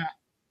Reigns. Yeah.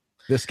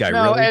 This guy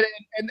really.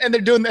 And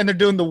they're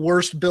doing the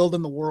worst build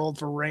in the world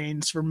for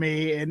Reigns for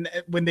me. And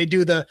when they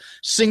do the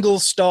single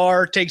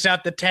star takes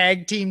out the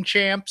tag team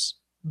champs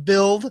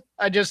build,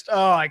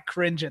 I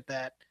cringe at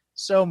that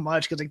so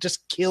much because it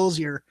just kills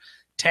your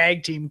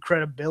tag team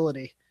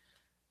credibility.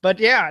 But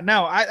yeah,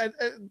 no, I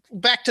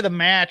back to the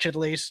match at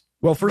least.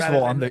 Well, first of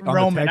all, on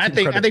Roman, I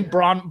think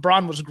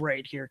Braun was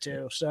great here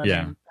too. So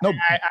I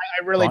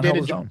really did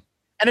enjoy.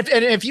 And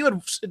if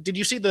you did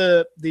you see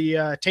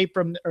the tape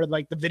from, or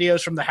like the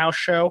videos from the house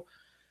show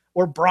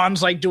where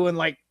Braun's like doing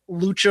like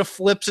lucha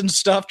flips and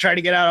stuff, trying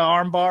to get out of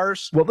arm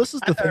bars? Well, this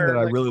is the thing that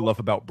I really love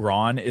about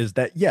Braun is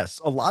that,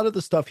 yes, a lot of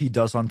the stuff he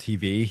does on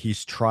TV,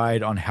 he's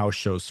tried on house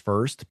shows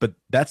first, but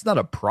that's not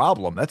a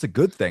problem. That's a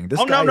good thing. This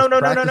guy is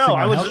practicing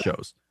on house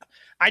shows.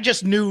 I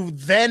just knew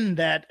then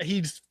that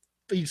he's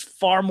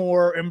far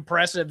more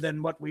impressive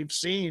than what we've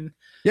seen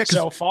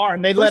so far,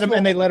 and they let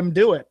him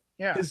do it.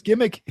 Yeah, his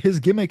gimmick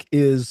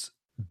is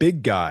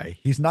big guy.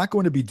 He's not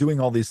going to be doing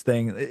all these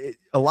things.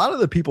 A lot of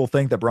the people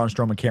think that Braun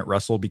Strowman can't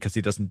wrestle because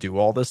he doesn't do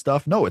all this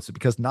stuff. No, it's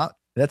because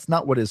that's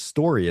not what his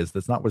story is.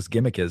 That's not what his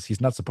gimmick is.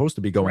 He's not supposed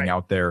to be going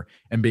out there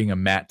and being a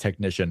mat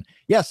technician.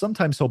 Yeah,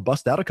 sometimes he'll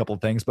bust out a couple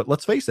of things, but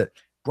let's face it,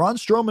 Braun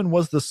Strowman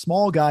was the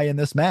small guy in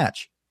this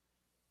match.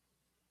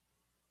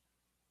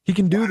 He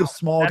can do the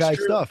small guy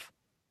stuff.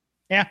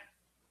 Yeah.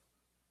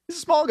 He's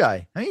a small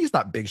guy. I mean, he's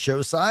not Big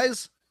Show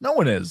size. No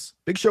one is.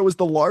 Big Show is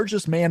the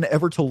largest man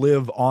ever to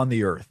live on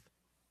the earth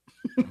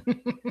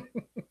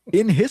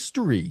in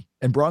history.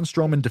 And Braun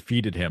Strowman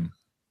defeated him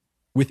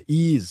with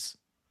ease,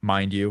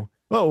 mind you.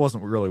 Well, it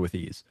wasn't really with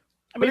ease.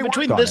 I mean,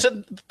 between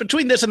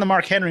this and the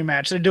Mark Henry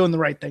match, they're doing the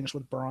right things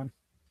with Braun.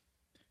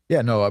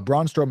 Yeah, no,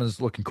 Braun Strowman is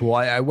looking cool.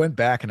 I went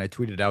back and I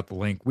tweeted out the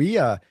link. We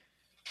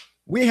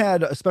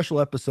had a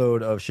special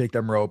episode of Shake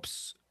Them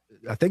Ropes,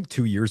 I think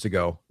 2 years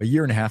ago, a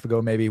year and a half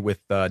ago, maybe, with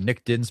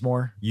Nick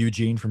Dinsmore,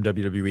 Eugene from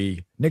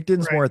WWE. Nick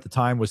Dinsmore at the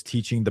time was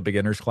teaching the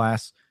beginners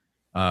class,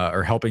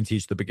 or helping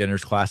teach the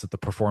beginners class at the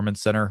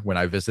Performance Center when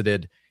I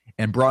visited.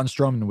 And Braun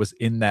Strowman was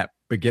in that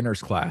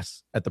beginners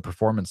class at the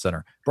Performance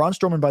Center. Braun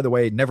Strowman, by the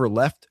way, never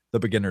left the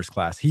beginners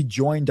class. He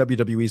joined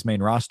WWE's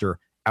main roster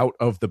out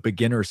of the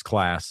beginners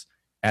class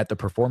at the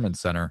Performance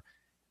Center.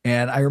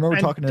 And I remember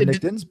talking to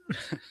Nick Dinsmore.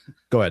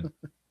 Go ahead.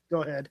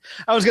 Go ahead.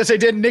 I was going to say,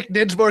 did Nick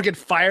Dinsmore get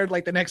fired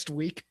like the next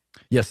week?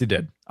 Yes, he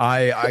did.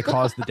 I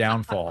caused the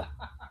downfall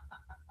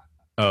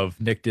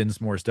of Nick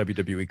Dinsmore's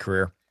WWE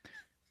career.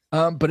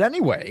 But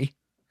anyway,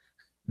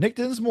 Nick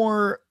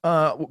Dinsmore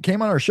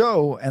came on our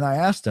show, and I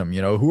asked him,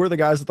 who are the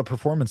guys at the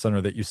Performance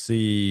Center that you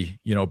see,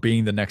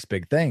 being the next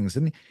big things?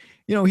 And,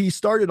 he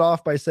started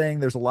off by saying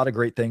there's a lot of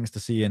great things to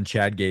see in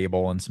Chad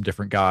Gable and some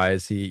different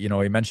guys. He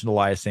mentioned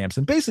Elias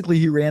Sampson. Basically,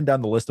 he ran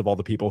down the list of all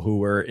the people who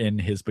were in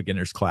his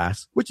beginner's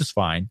class, which is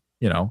fine.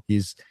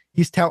 He's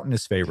touting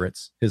his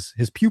favorites,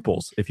 his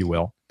pupils, if you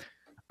will.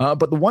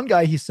 But the one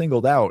guy he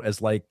singled out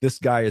as like, this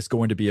guy is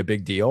going to be a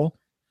big deal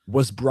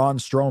was Braun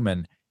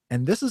Strowman.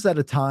 And this is at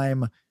a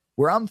time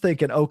where I'm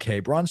thinking, okay,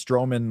 Braun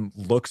Strowman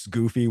looks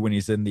goofy when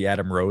he's in the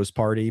Adam Rose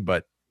party,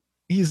 but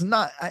he's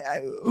not.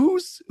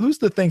 Who's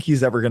to think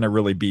he's ever going to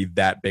really be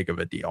that big of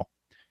a deal?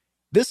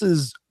 This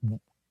is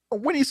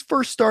when he's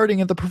first starting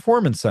at the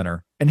Performance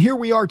Center. And here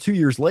we are 2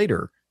 years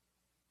later.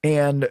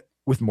 And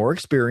with more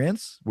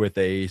experience, with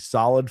a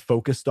solid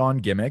focused on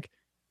gimmick,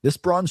 this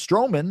Braun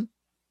Strowman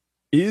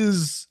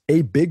is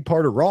a big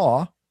part of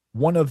Raw.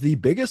 one of the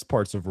biggest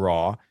parts of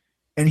Raw,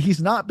 and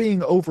he's not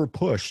being over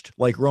pushed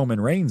like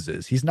Roman Reigns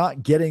is. He's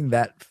not getting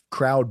that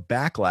crowd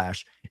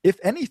backlash. If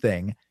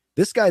anything,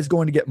 this guy's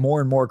going to get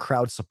more and more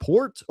crowd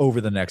support over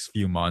the next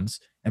few months.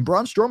 And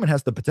Braun Strowman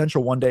has the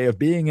potential one day of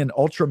being an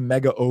ultra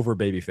mega over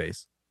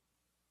babyface.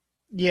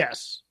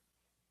 Yes.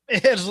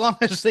 As long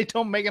as they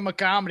don't make him a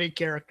comedy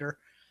character.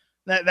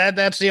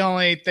 That's the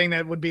only thing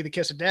that would be the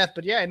kiss of death.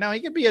 But yeah, no, he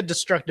could be a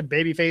destructive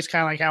babyface,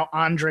 kind of like how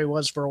Andre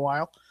was for a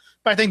while.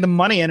 But I think the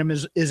money in him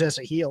is as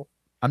a heel.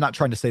 I'm not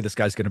trying to say this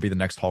guy's going to be the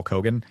next Hulk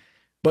Hogan,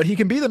 but he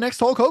can be the next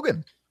Hulk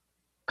Hogan.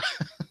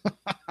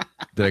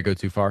 Did I go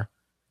too far?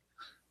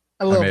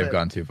 I may have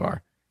gone too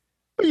far.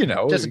 But,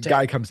 the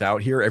guy comes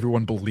out here.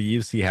 Everyone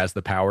believes he has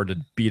the power to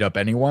beat up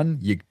anyone.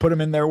 You put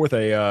him in there with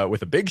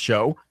a Big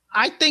Show.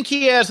 I think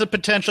he has the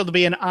potential to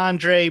be an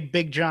Andre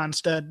Big John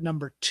Studd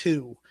number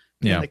 2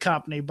 in the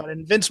company. But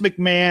in Vince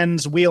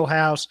McMahon's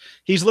wheelhouse,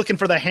 he's looking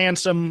for the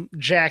handsome,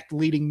 jacked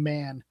leading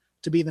man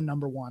to be the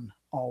number 1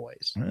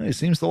 always. He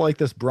seems to like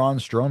this Braun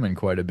Strowman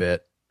quite a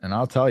bit. And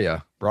I'll tell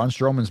you, Braun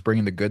Strowman's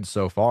bringing the goods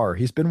so far.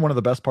 He's been one of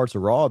the best parts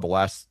of Raw the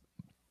last,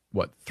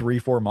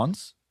 3-4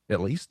 months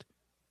at least?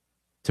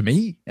 To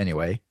me,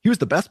 anyway. He was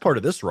the best part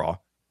of this Raw.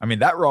 I mean,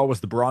 that Raw was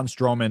the Braun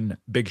Strowman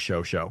Big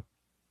Show.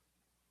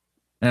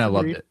 And I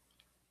loved it.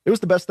 It was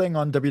the best thing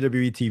on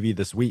WWE TV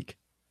this week. Is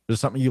there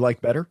something you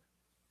like better?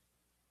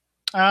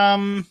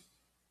 I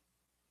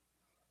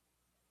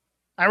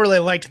really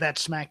liked that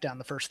SmackDown,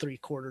 the first 3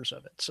 quarters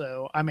of it.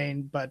 So, I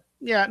mean, but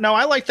yeah, no,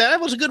 I liked that.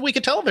 It was a good week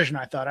of television,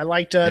 I thought. I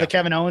liked the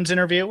Kevin Owens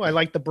interview. I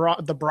liked the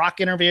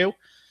Brock interview.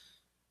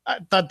 I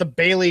thought the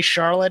Bayley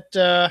Charlotte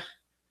or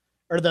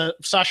the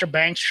Sasha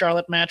Banks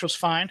Charlotte match was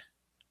fine.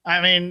 I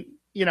mean,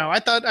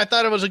 I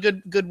thought it was a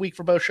good week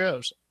for both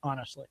shows,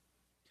 honestly.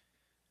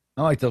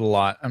 I liked it a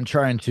lot. I'm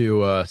trying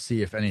to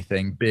see if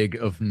anything big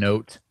of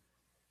note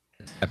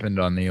happened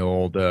on the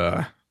old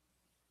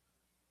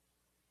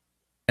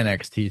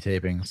NXT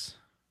tapings.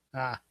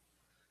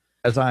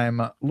 As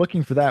I'm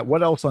looking for that,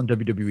 what else on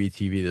WWE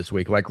TV this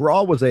week? Like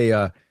Raw was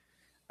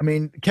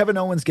Kevin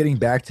Owens getting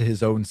back to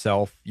his own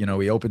self.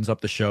 He opens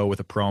up the show with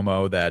a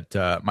promo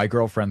that my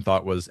girlfriend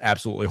thought was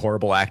absolutely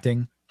horrible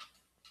acting.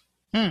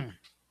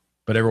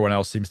 But everyone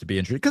else seems to be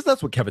interested because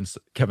that's what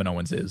Kevin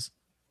Owens is.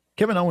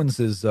 Kevin Owens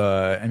is,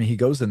 he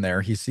goes in there.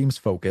 He seems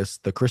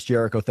focused. The Chris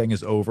Jericho thing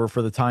is over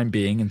for the time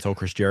being until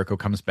Chris Jericho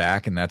comes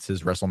back, and that's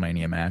his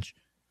WrestleMania match.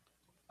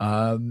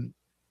 I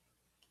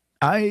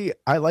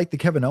like the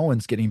Kevin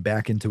Owens getting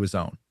back into his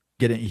own.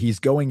 He's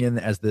going in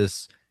as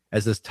this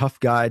tough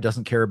guy,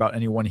 doesn't care about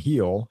anyone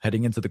heel,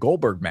 heading into the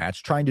Goldberg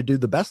match, trying to do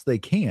the best they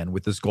can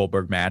with this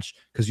Goldberg match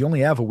because you only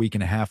have a week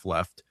and a half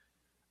left.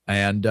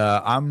 And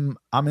I'm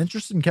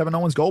interested in Kevin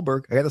Owens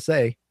Goldberg. I got to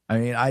say. I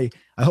mean, I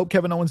hope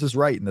Kevin Owens is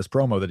right in this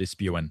promo that he's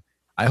spewing.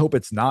 I hope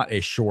it's not a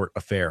short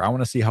affair. I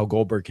want to see how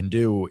Goldberg can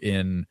do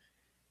in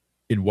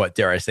what,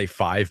 dare I say,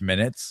 5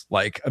 minutes.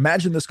 Like,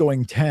 imagine this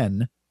going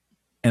 10,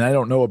 and I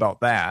don't know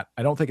about that.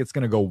 I don't think it's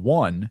going to go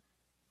 1,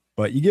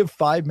 but you give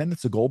 5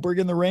 minutes of Goldberg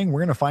in the ring,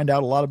 we're going to find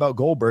out a lot about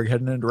Goldberg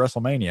heading into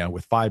WrestleMania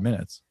with 5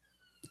 minutes.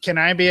 Can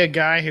I be a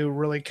guy who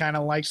really kind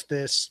of likes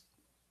this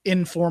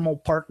informal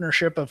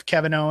partnership of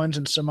Kevin Owens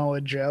and Samoa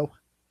Joe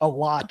a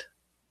lot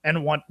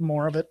and want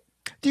more of it?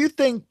 Do you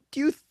think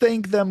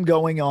them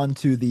going on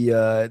to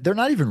the they're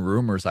not even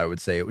rumors, I would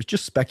say. It was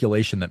just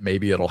speculation that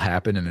maybe it'll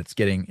happen and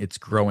it's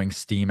growing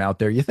steam out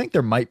there. You think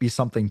there might be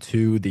something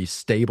to the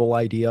stable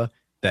idea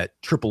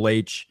that Triple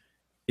H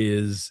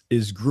is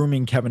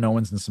grooming Kevin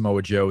Owens and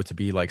Samoa Joe to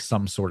be like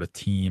some sort of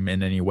team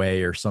in any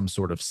way or some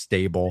sort of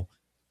stable?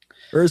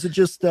 Or is it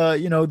just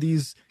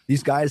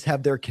these guys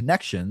have their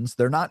connections.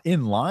 They're not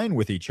in line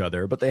with each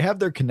other, but they have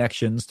their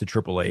connections to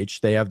Triple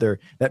H. They have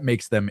that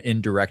makes them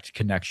indirect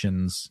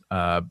connections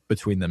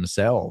between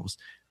themselves.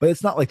 But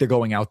it's not like they're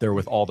going out there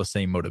with all the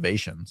same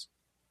motivations.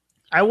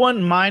 I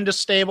wouldn't mind a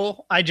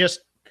stable. I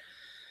just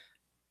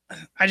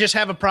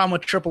have a problem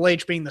with Triple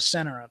H being the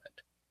center of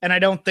it. And I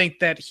don't think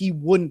that he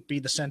wouldn't be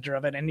the center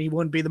of it and he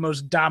wouldn't be the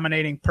most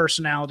dominating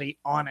personality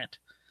on it.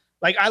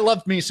 Like, I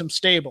love me some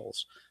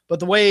stables. But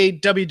the way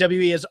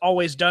WWE has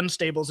always done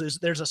stables is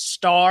there's a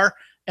star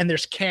and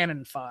there's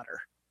cannon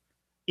fodder.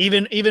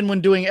 Even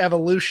when doing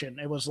Evolution,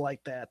 it was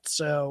like that.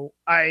 So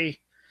I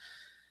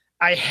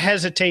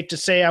hesitate to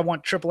say I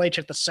want Triple H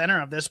at the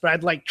center of this, but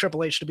I'd like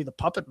Triple H to be the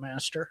puppet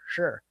master.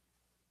 Sure.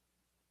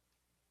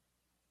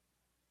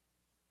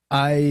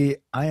 They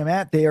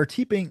are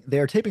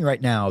taping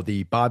right now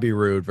the Bobby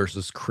Roode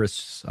versus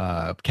Cassius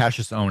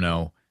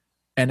Ohno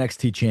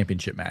NXT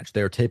Championship match.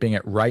 They are taping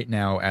it right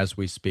now as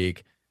we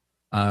speak.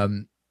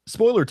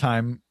 Spoiler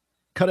time,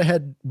 cut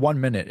ahead 1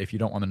 minute if you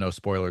don't want to know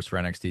spoilers for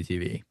NXT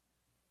TV.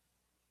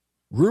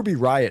 Ruby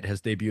Riott has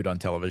debuted on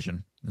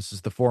television. This is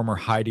the former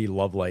Heidi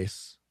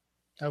Lovelace.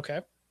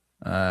 Okay.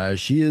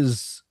 She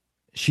is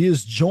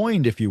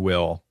joined, if you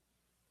will,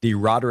 the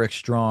Roderick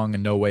Strong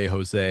and No Way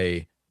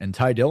Jose and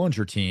Ty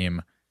Dillinger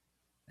team,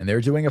 and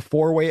they're doing a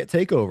 4-way at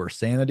TakeOver.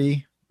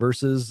 Sanity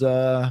versus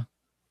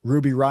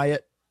Ruby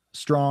Riott,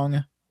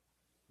 Strong,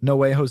 No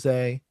Way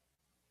Jose.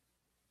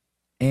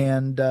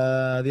 and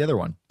the other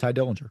one, Ty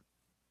Dillinger.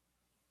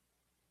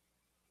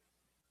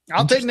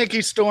 I'll take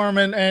Nikki Storm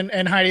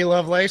and Heidi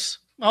Lovelace.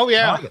 Oh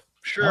yeah, like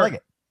sure. I like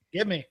it.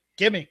 Give me.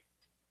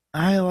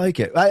 I like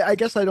it. I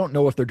guess I don't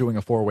know if they're doing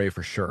a 4-way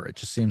for sure. It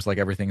just seems like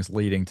everything's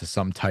leading to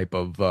some type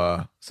of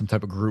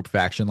group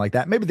faction like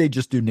that. Maybe they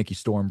just do Nikki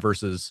Storm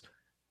versus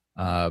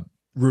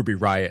Ruby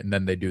Riott, and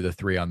then they do the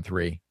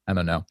 3-on-3. I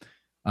don't know.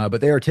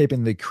 But they are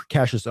taping the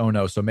Cassius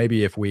Ohno, so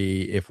maybe if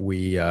we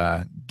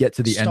get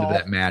to the end of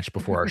that match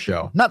before our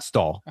show, not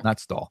stall.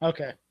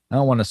 Okay. I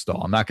don't want to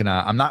stall.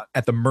 I'm not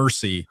at the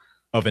mercy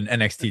of an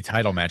NXT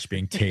title match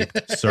being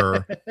taped,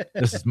 sir.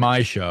 This is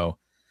my show.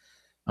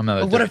 I'm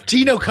not. What if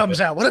Tino comes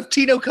out? What if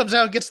Tino comes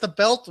out and gets the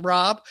belt,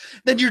 Rob?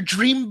 Then your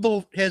dream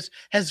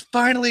has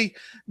finally,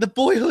 the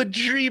boyhood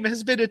dream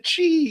has been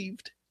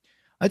achieved.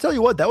 I tell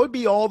you what, that would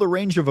be all the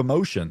range of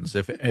emotions.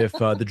 If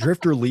the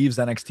Drifter leaves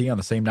NXT on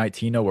the same night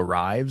Tino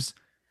arrives,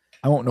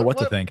 I won't know what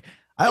to think.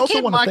 I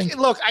also want to think.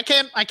 Look, I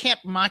can't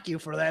mock you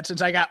for that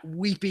since I got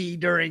weepy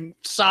during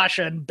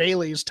Sasha and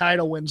Bayley's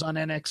title wins on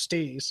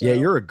NXT. So. Yeah,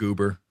 you're a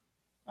goober.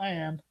 I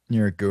am.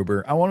 You're a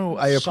goober.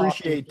 I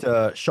appreciate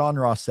Sean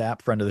Ross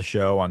Sapp, friend of the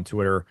show on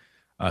Twitter,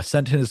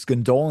 sent his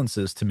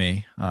condolences to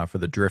me for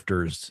the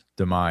Drifter's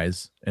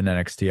demise in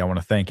NXT. I want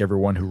to thank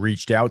everyone who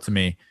reached out to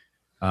me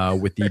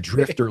with the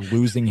Drifter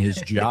losing his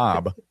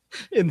job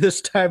in this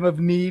time of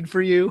need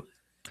for you.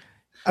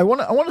 I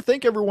want to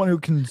thank everyone who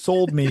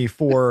consoled me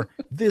for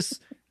this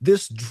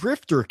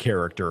Drifter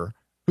character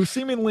who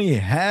seemingly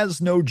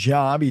has no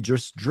job. He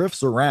just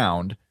drifts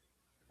around,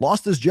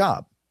 lost his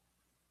job.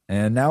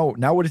 And now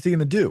what is he going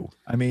to do?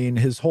 I mean,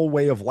 his whole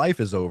way of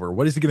life is over.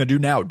 What is he going to do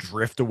now?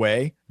 Drift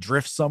away?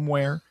 Drift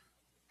somewhere?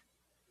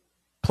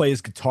 Play his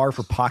guitar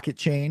for pocket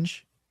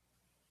change?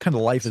 What kind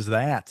of life is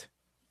that?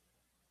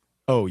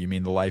 Oh, you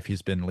mean the life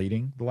he's been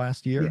leading the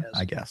last year? Yes.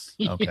 I guess.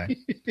 Okay.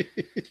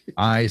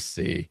 I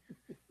see.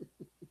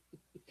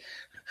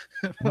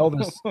 Well,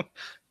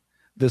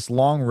 this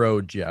long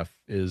road, Jeff,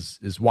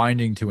 is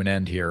winding to an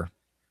end here.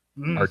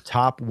 Our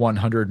top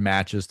 100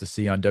 matches to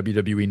see on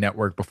WWE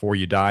Network before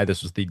you die.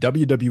 This was the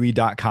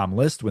WWE.com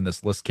list. When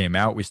this list came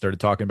out, we started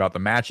talking about the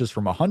matches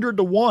from 100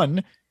 to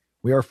 1.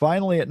 We are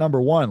finally at number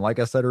 1. Like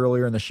I said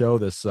earlier in the show,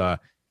 this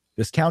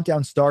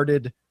countdown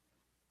started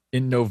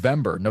in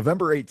November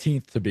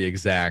 18th to be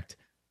exact,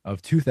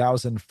 of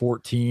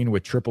 2014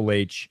 with Triple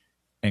H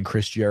and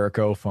Chris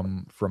Jericho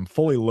from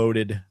Fully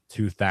Loaded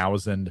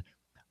 2000.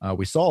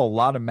 We saw a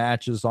lot of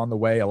matches on the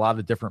way, a lot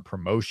of different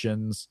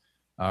promotions.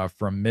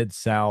 From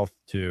Mid-South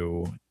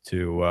to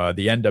the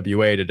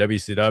NWA to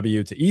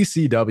WCW to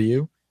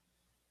ECW.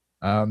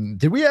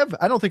 Did we have?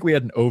 I don't think we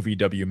had an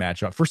OVW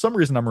match on. For some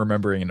reason, I'm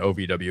remembering an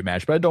OVW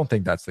match, but I don't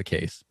think that's the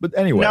case. But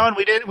anyway, no, and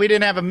we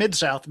didn't have a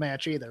Mid-South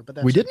match either.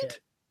 But we didn't. Okay.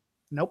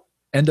 Nope.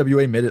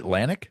 NWA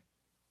Mid-Atlantic.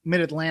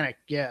 Mid-Atlantic,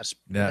 yes.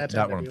 That's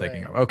what I'm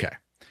thinking of. Okay.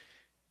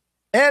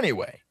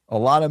 Anyway, a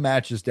lot of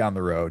matches down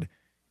the road,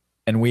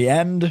 and we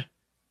end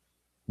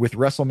with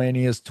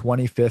WrestleMania's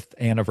 25th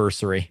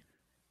anniversary.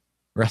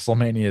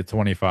 WrestleMania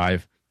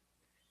 25,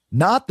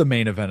 not the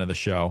main event of the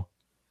show,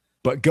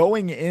 but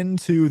going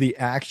into the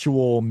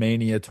actual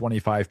Mania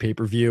 25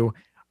 pay-per-view,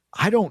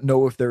 I don't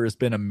know if there has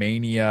been a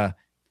Mania,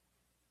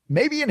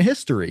 maybe in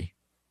history,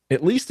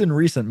 at least in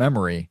recent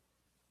memory,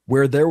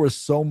 where there was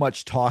so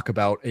much talk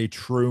about a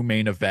true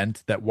main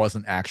event that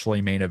wasn't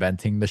actually main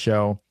eventing the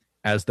show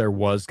as there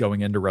was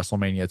going into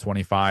WrestleMania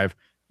 25.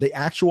 The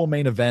actual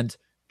main event,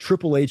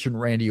 Triple H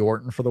and Randy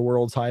Orton for the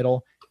world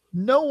title,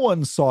 no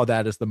one saw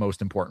that as the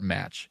most important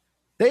match.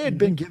 They had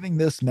been giving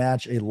this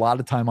match a lot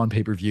of time on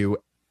pay-per-view.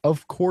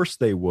 Of course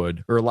they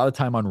would, or a lot of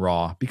time on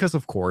Raw, because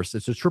of course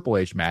it's a Triple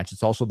H match.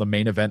 It's also the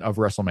main event of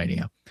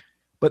WrestleMania.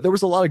 But there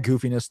was a lot of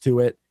goofiness to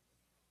it.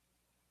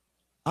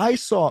 I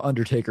saw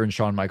Undertaker and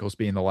Shawn Michaels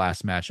being the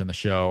last match in the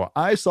show.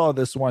 I saw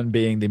this one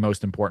being the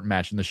most important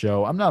match in the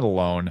show. I'm not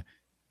alone.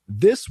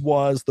 This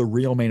was the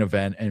real main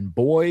event, and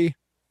boy,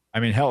 I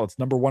mean, hell, it's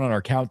number 1 on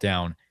our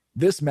countdown.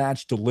 This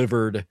match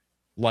delivered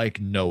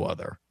like no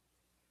other.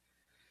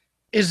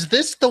 Is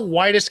this the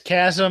widest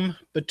chasm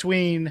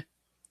between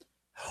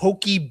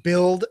hokey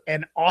build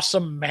and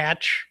awesome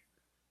match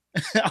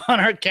on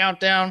our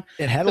countdown?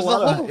 It had a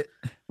lot of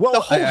the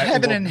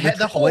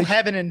whole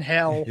heaven and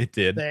hell it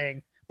did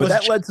thing. But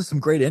that led to some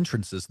great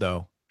entrances,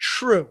 though.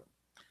 True.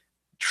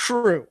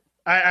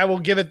 I will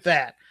give it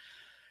that.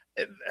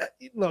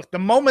 Look, the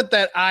moment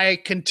that I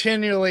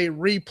continually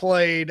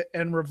replayed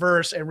and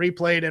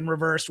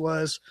reversed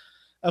was,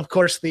 of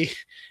course, the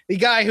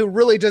guy who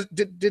really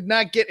did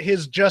not get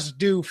his just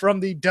due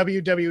from the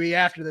WWE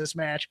after this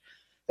match.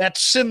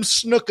 That's Sim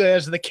Snuka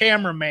as the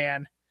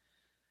cameraman,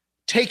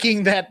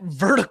 taking that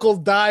vertical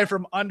dive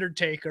from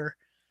Undertaker.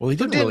 Well, he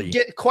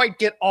didn't quite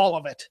get all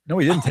of it. No,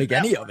 he didn't take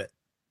any of it.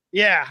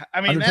 Yeah,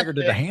 I mean, Undertaker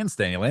did a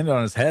handstand. He landed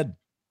on his head.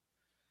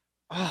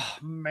 Oh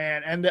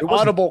man, and the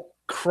audible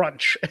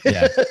crunch.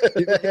 Yeah,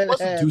 it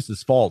wasn't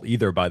Deuce's fault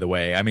either. By the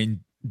way, I mean,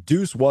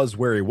 Deuce was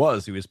where he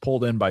was. He was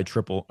pulled in by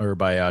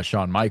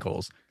Shawn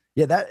Michaels.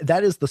 Yeah,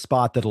 that is the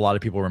spot that a lot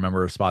of people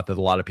remember, a spot that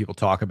a lot of people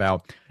talk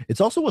about. It's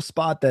also a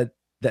spot that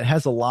that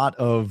has a lot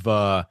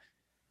of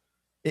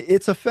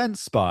it's a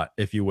fence spot,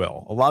 if you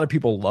will. A lot of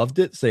people loved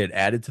it, say it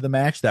added to the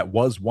match. That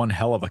was one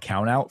hell of a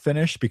count out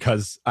finish,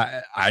 because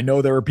I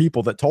know there were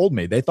people that told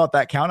me they thought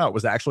that count out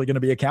was actually going to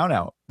be a count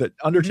out, that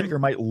Undertaker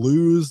might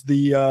lose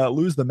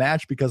the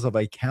match because of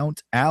a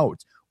count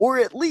out, or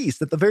at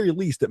the very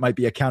least, it might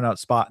be a count out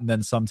spot. And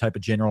then some type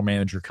of general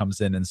manager comes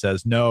in and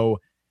says, no,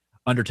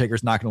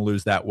 Undertaker's not going to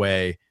lose that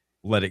way.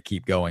 Let it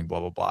keep going,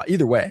 blah, blah, blah.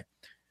 Either way,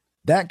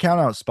 that count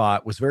out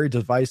spot was very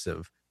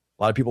divisive.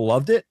 A lot of people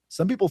loved it.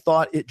 Some people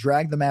thought it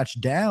dragged the match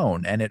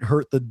down and it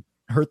hurt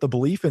the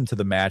belief into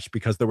the match,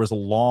 because there was a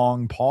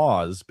long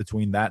pause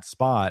between that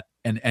spot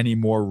and any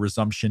more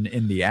resumption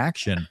in the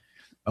action.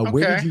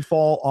 Where did you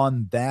fall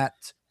on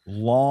that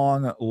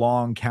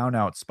long count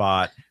out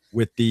spot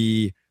with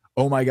the,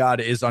 oh my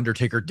God, is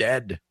Undertaker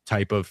dead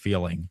type of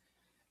feeling?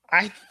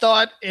 I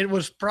thought it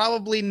was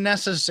probably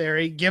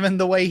necessary, given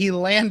the way he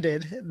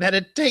landed, that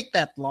it take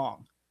that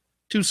long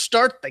to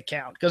start the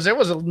count, because there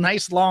was a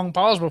nice long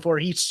pause before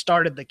he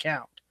started the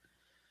count.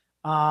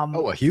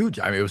 A huge.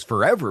 I mean, it was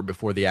forever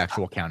before the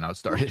actual count out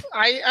started.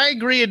 I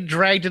agree it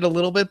dragged it a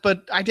little bit,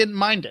 but I didn't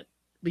mind it,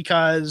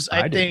 because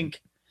I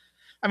think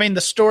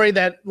the story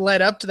that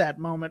led up to that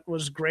moment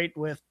was great,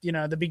 with,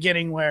 the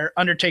beginning where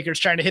Undertaker's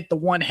trying to hit the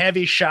one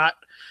heavy shot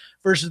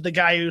versus the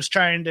guy who's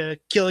trying to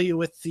kill you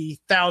with the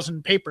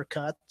 1,000 paper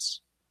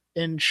cuts,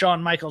 and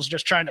Shawn Michaels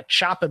just trying to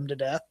chop him to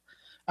death.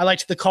 I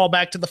liked the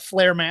callback to the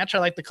Flair match. I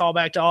like the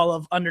callback to all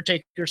of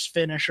Undertaker's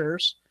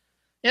finishers.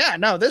 Yeah,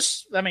 no,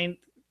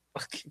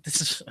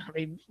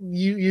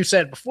 you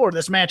said before,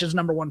 this match is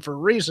number one for a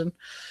reason.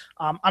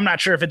 I'm not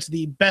sure if it's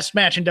the best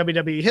match in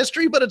WWE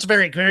history, but it's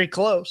very, very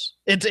close.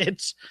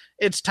 It's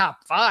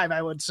top 5,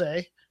 I would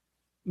say,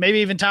 maybe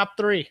even top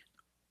 3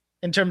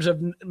 in terms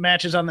of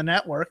matches on the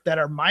network that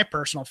are my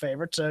personal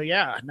favorite. So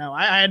yeah, no,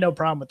 I had no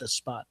problem with this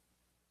spot.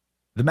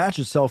 The match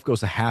itself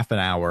goes a half an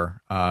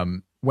hour.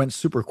 Went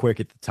super quick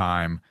at the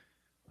time.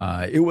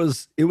 It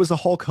was a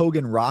Hulk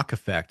Hogan Rock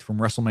effect from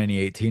WrestleMania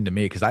 18 to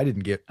me, because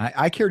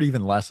I cared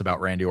even less about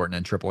Randy Orton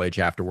and Triple H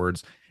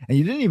afterwards. And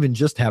you didn't even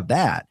just have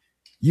that.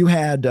 You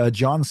had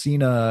John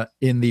Cena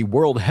in the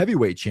World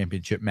Heavyweight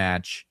Championship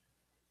match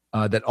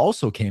that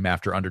also came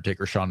after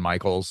Undertaker Shawn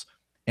Michaels.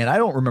 And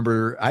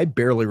I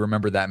barely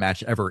remember that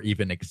match ever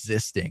even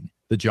existing.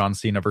 The John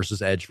Cena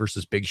versus Edge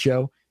versus Big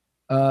Show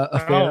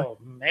affair. Oh,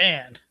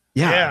 man.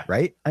 Yeah,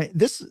 right.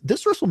 This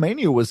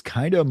WrestleMania was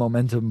kind of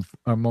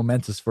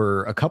momentous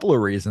for a couple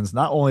of reasons.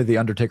 Not only the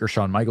Undertaker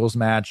Shawn Michaels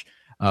match,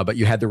 but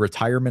you had the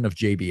retirement of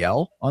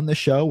JBL on the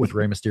show, with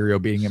Rey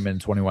Mysterio beating him in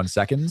 21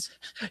 seconds.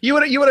 You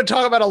want to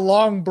talk about a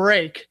long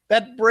break?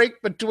 That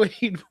break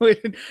between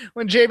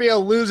when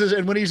JBL loses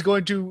and when he's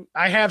going to,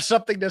 I have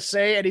something to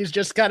say, and he's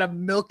just kind of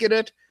milking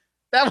it.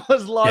 That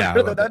was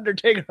longer than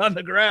Undertaker on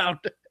the ground.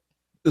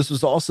 This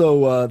was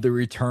also the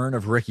return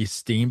of Ricky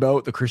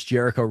Steamboat, the Chris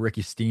Jericho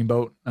Ricky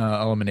Steamboat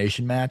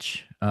elimination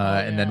match.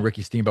 And then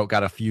Ricky Steamboat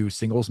got a few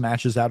singles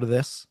matches out of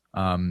this.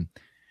 And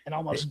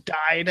almost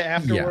died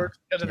afterwards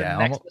because of the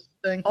Nexus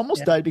thing.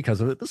 Almost died because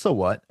of it, but so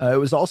what? It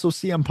was also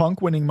CM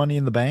Punk winning Money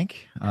in the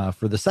Bank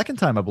for the second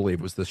time, I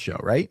believe, was this show,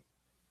 right?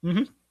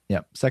 Mm-hmm.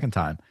 Yeah, second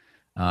time.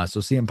 So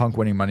CM Punk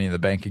winning Money in the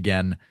Bank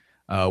again,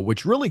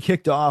 which really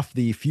kicked off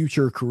the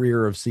future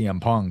career of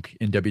CM Punk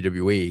in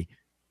WWE.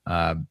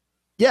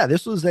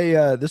 This was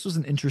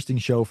an interesting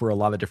show for a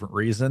lot of different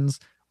reasons,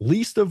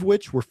 least of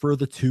which were for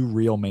the 2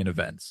 real main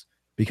events,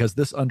 because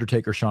this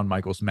Undertaker Shawn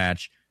Michaels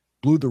match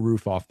blew the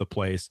roof off the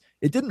place.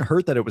 It didn't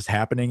hurt that it was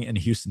happening in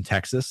Houston,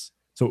 Texas.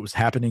 So it was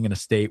happening in a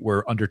state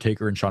where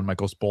Undertaker and Shawn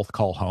Michaels both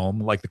call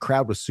home. Like, the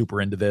crowd was super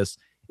into this.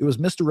 It was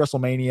Mr.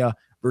 WrestleMania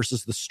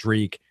versus the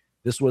Streak.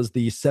 This was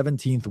the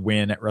 17th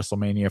win at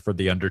WrestleMania for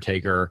the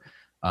Undertaker.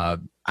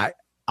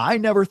 I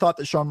never thought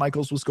that Shawn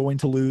Michaels was going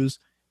to lose,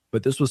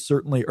 but this was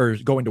certainly, or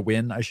going to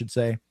win, I should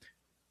say.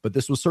 But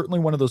this was certainly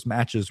one of those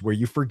matches where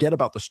you forget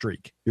about the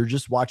streak. You're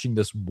just watching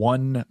this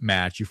one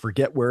match. You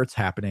forget where it's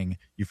happening.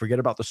 You forget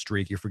about the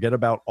streak. You forget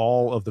about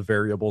all of the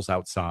variables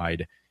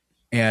outside.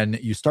 And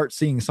you start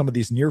seeing some of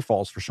these near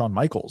falls for Shawn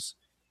Michaels.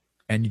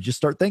 And you just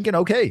start thinking,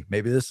 okay,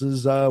 maybe this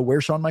is where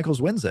Shawn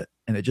Michaels wins it.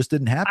 And it just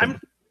didn't happen.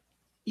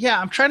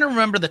 I'm trying to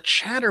remember the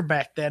chatter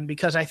back then,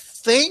 because I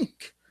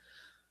think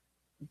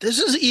this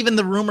is even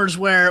the rumors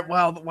where,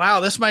 wow,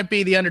 this might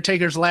be the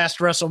Undertaker's last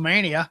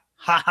WrestleMania.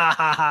 Ha ha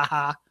ha ha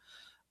ha.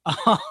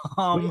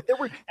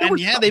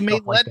 They may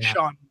let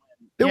Shawn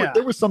win.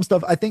 There was some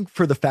stuff. I think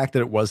for the fact that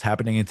it was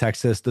happening in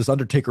Texas, does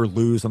Undertaker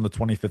lose on the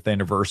 25th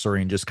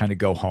anniversary and just kind of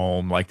go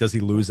home? Like, does he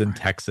lose in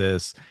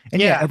Texas?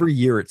 And every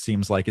year it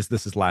seems like, is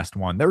this his last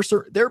one? There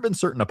have been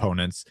certain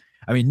opponents.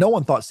 I mean, no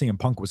one thought CM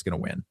Punk was going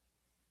to win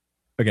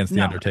against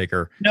the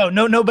Undertaker. No,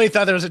 nobody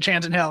thought there was a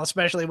chance in hell,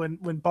 especially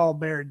when Paul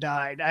Bearer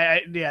died.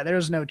 There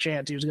was no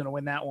chance he was going to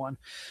win that one.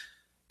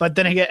 But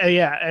then again,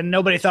 and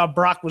nobody thought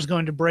Brock was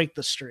going to break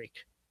the streak.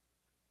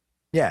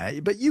 Yeah,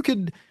 but you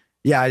could.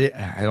 Yeah,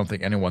 I don't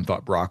think anyone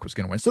thought Brock was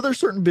going to win. So there's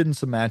certainly been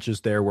some matches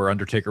there where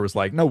Undertaker was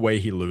like, no way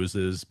he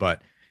loses.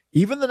 But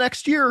even the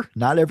next year,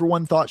 not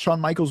everyone thought Shawn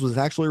Michaels was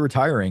actually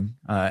retiring.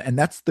 And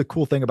that's the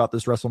cool thing about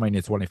this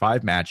WrestleMania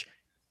 25 match.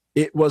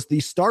 It was the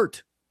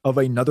start of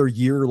another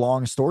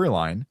year-long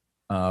storyline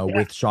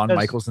with Shawn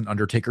Michaels and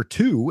Undertaker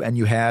 2, and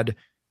you had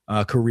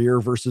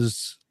career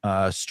versus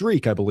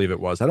streak, I believe it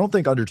was. I don't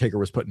think Undertaker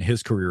was putting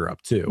his career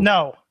up too.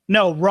 No,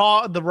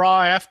 the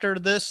Raw after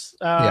this.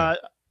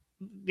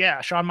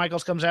 Shawn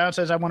Michaels comes out and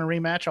says, I want a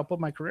rematch. I'll put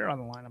my career on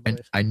the line, I believe.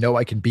 And I know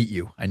I can beat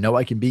you.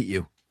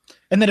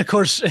 And then of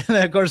course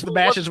the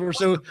matches were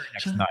so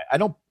next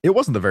night. It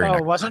wasn't the very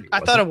next wasn't?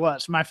 night, I thought it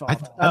was. My fault. I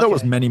thought it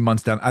was many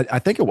months down. I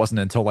think it wasn't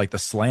until like the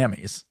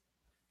Slammies.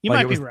 You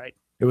might be right.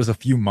 It was a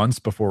few months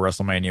before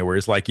WrestleMania where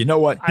he's like, you know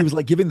what? He was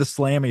like giving the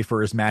Slammy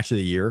for his match of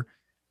the year.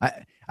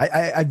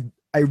 I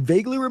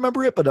vaguely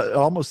remember it, but it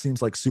almost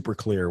seems like super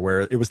clear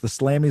where it was the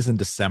Slammies in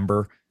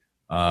December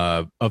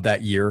of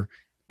that year.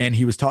 And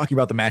he was talking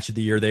about the match of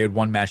the year. They had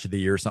one match of the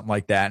year, something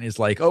like that. And he's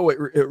like, oh,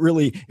 it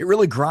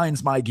really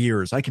grinds my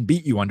gears. I can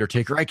beat you,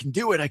 Undertaker. I can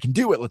do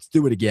it. Let's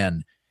do it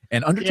again.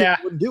 And Undertaker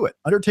wouldn't do it.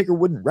 Undertaker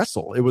wouldn't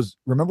wrestle. It was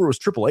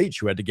Triple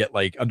H who had to get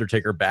like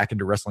Undertaker back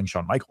into wrestling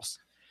Shawn Michaels.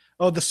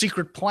 Oh, the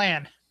secret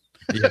plan.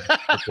 Yeah,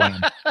 the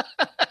plan.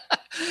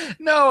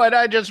 No, and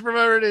I just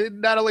remembered it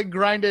not only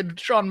grinded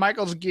Shawn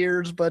Michaels'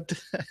 gears, but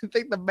I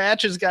think the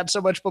matches got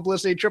so much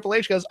publicity. Triple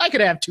H goes, I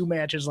could have 2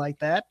 matches like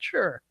that.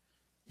 Sure.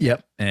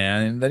 Yep.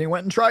 And then he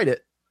went and tried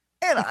it.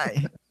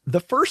 And the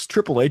first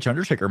Triple H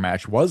Undertaker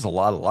match was a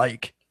lot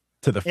alike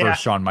to the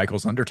first Shawn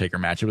Michaels Undertaker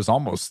match. It was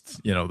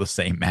almost, the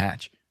same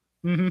match.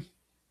 Mm-hmm.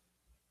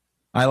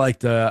 I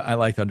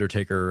liked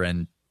Undertaker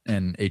and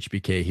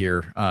HBK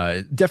here.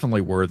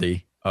 Definitely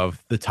worthy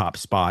of the top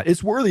spot.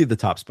 It's worthy of the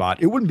top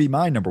spot. It wouldn't be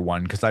my number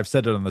one because I've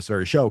said it on this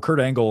very show. Kurt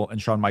Angle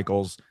and Shawn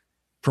Michaels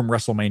from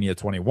WrestleMania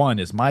 21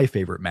 is my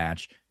favorite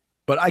match.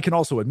 But I can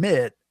also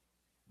admit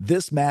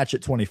this match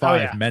at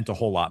 25 meant a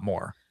whole lot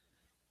more.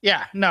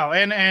 Yeah, no,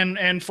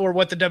 and for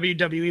what the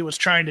WWE was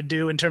trying to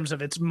do in terms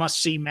of its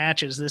must-see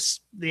matches, this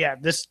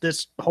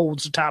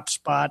holds the top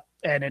spot,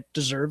 and it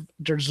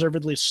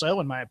deservedly so,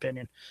 in my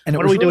opinion. And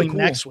what are we really doing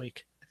next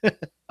week?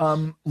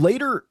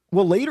 Later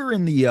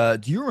in the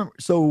do you remember?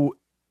 So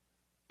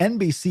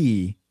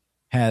NBC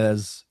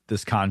has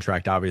this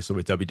contract, obviously,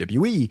 with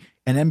WWE,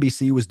 and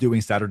NBC was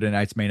doing Saturday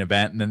Night's Main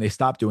Event, and then they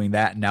stopped doing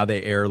that, and now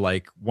they air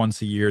like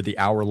once a year the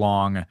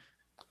hour-long.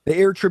 They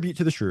air Tribute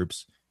to the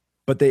Troops,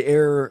 but they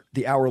air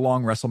the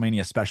hour-long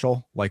WrestleMania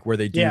special, like where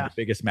they do the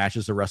biggest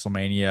matches of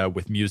WrestleMania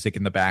with music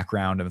in the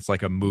background, and it's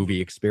like a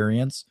movie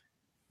experience.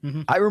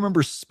 Mm-hmm. I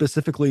remember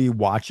specifically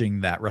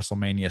watching that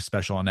WrestleMania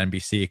special on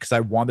NBC because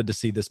I wanted to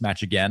see this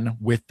match again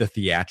with the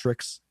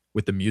theatrics,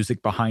 with the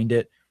music behind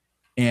it,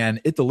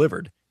 and it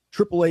delivered.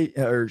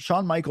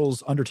 Shawn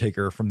Michaels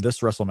Undertaker from this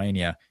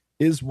WrestleMania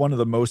is one of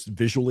the most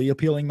visually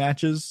appealing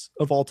matches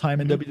of all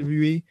time in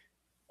WWE.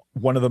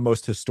 One of the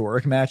most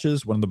historic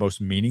matches, one of the most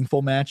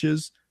meaningful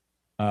matches.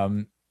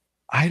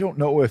 I don't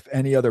know if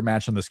any other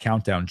match on this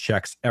countdown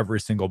checks every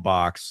single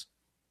box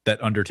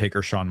that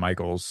Undertaker Shawn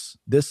Michaels.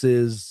 This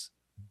is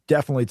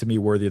definitely to me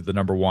worthy of the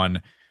number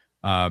one.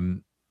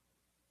 And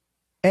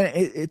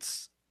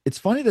it's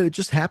funny that it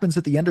just happens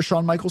at the end of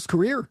Shawn Michaels'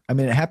 career. I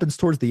mean, it happens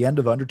towards the end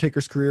of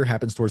Undertaker's career,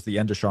 happens towards the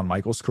end of Shawn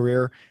Michaels'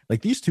 career.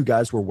 Like these two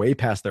guys were way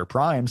past their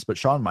primes, but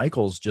Shawn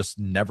Michaels just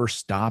never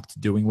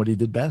stopped doing what he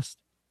did best.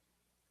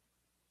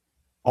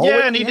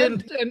 And he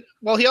didn't. And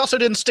he also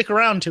didn't stick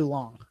around too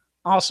long.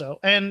 Also,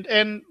 and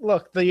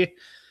look,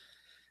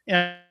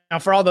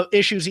 for all the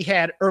issues he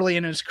had early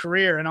in his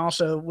career, and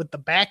also with the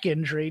back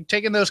injury,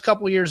 taking those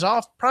couple years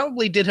off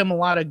probably did him a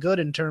lot of good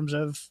in terms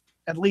of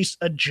at least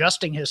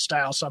adjusting his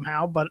style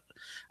somehow. But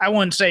I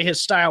wouldn't say his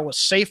style was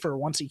safer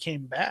once he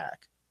came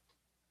back.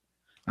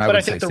 But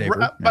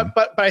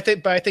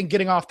I think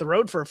getting off the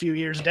road for a few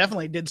years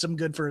definitely did some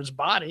good for his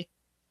body.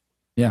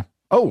 Yeah.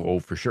 Oh,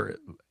 for sure.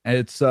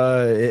 It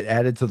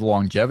added to the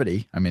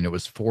longevity. I mean, it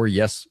was 4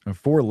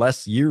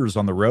 less years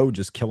on the road,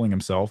 just killing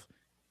himself.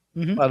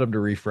 Mm-hmm. Allowed him to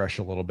refresh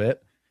a little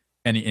bit.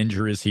 Any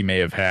injuries he may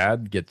have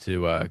had get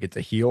to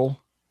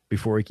heal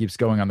before he keeps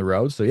going on the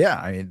road. So yeah,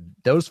 I mean,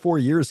 those 4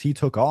 years he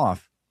took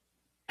off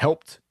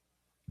helped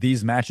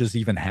these matches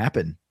even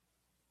happen.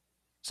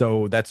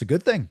 So that's a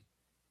good thing.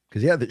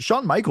 Because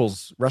Shawn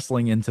Michaels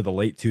wrestling into the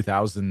late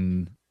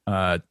 2000,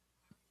 that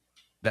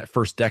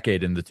first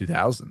decade in the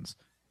 2000s.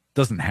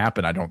 Doesn't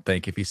happen, I don't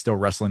think, if he's still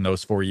wrestling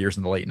those 4 years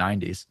in the late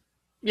 90s.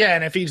 Yeah,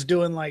 and if he's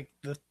doing like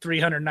the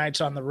 300 nights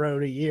on the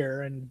road a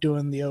year and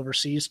doing the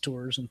overseas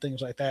tours and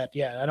things like that,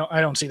 I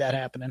don't see that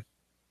happening.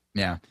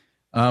 Yeah,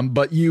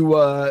 but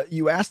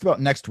you asked about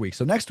next week.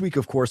 So next week,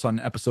 of course, on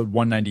episode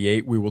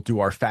 198, we will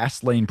do our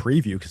Fastlane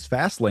preview because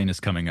Fastlane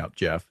is coming up,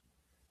 Jeff.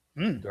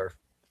 Our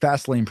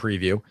Fastlane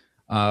preview.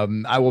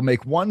 I will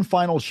make one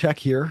final check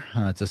here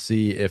to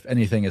see if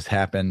anything has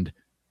happened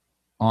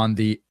on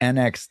the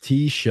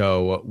NXT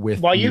show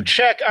While you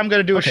check, I'm going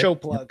to do a show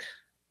plug.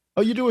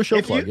 Oh, you do a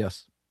show plug,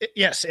 yes.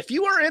 Yes. If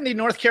you are in the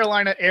North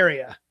Carolina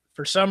area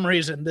for some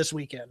reason this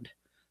weekend,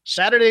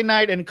 Saturday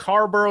night in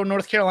Carrboro,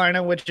 North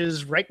Carolina, which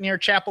is right near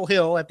Chapel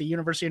Hill at the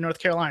University of North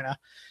Carolina,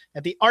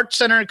 at the Art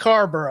Center in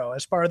Carrboro.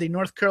 As part of the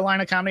North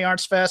Carolina Comedy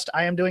Arts Fest,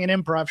 I am doing an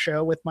improv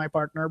show with my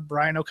partner,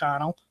 Brian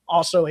O'Connell,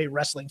 also a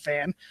wrestling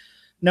fan,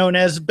 known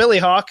as Billy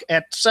Hawk,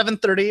 at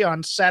 7:30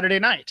 on Saturday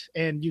night.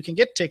 And you can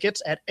get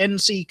tickets at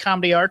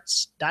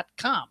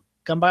nccomedyarts.com.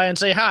 Come by and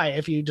say hi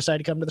if you decide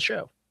to come to the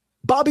show.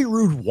 Bobby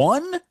Roode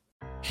won?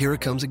 Here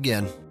it comes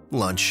again.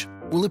 Lunch.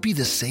 Will it be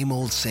the same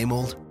old, same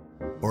old?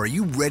 Or are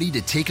you ready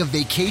to take a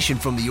vacation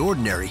from the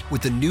ordinary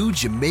with the new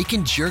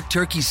Jamaican Jerk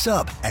Turkey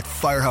Sub at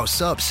Firehouse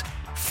Subs?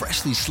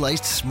 Freshly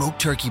sliced smoked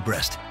turkey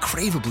breast,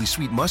 craveably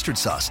sweet mustard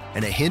sauce,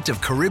 and a hint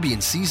of Caribbean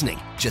seasoning.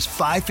 Just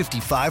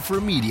 $5.55 for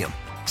a medium.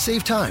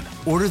 Save time.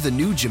 Order the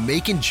new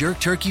Jamaican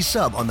Jerk Turkey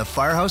Sub on the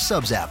Firehouse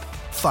Subs app.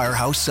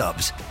 Firehouse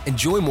Subs.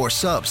 Enjoy more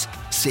subs.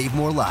 Save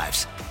more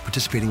lives.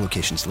 Participating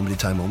locations. Limited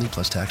time only,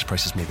 plus tax.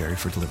 Prices may vary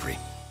for delivery.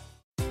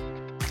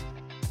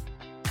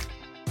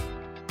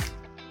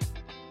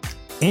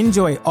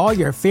 Enjoy all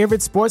your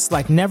favorite sports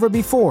like never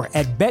before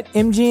at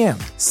BetMGM.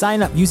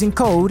 Sign up using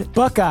code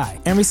Buckeye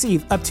and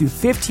receive up to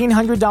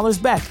 $1,500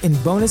 back in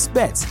bonus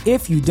bets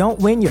if you don't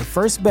win your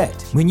first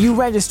bet. When you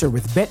register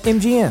with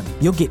BetMGM,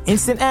 you'll get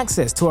instant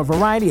access to a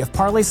variety of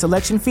parlay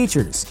selection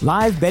features,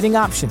 live betting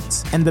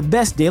options, and the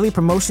best daily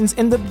promotions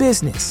in the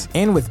business.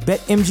 And with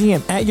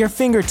BetMGM at your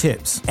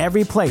fingertips,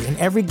 every play and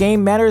every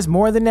game matters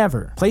more than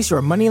ever. Place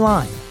your money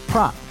line,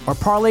 prop, or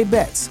parlay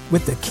bets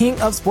with the king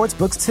of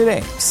sportsbooks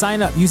today.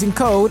 Sign up using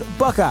code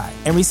Buckeye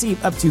and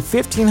receive up to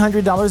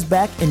 $1,500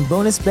 back in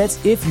bonus bets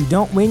if you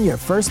don't win your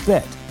first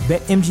bet.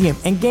 BetMGM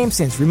and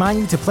GameSense remind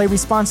you to play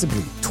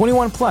responsibly.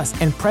 21 plus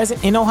and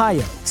present in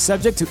Ohio,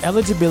 subject to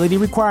eligibility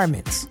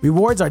requirements.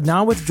 Rewards are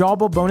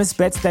non-withdrawable bonus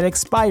bets that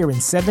expire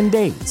in 7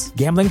 days.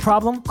 Gambling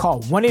problem?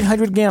 Call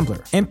 1-800-GAMBLER.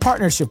 In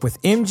partnership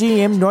with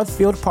MGM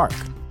Northfield Park.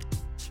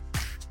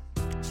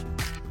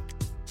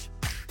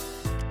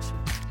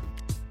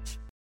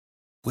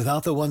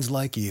 Without the ones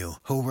like you,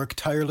 who work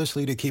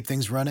tirelessly to keep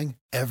things running,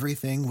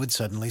 everything would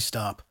suddenly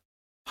stop.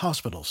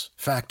 Hospitals,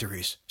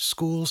 factories,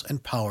 schools,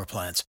 and power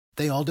plants,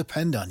 they all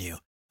depend on you.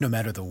 No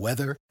matter the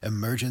weather,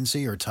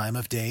 emergency, or time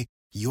of day,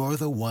 you're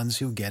the ones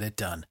who get it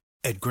done.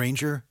 At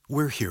Grainger,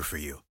 we're here for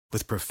you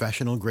with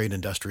professional-grade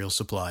industrial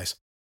supplies.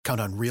 Count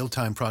on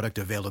real-time product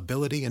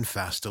availability and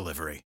fast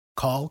delivery.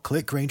 Call,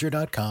 click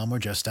Grainger.com, or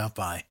just stop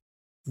by.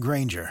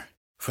 Grainger,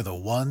 for the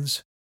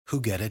ones who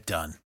get it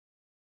done.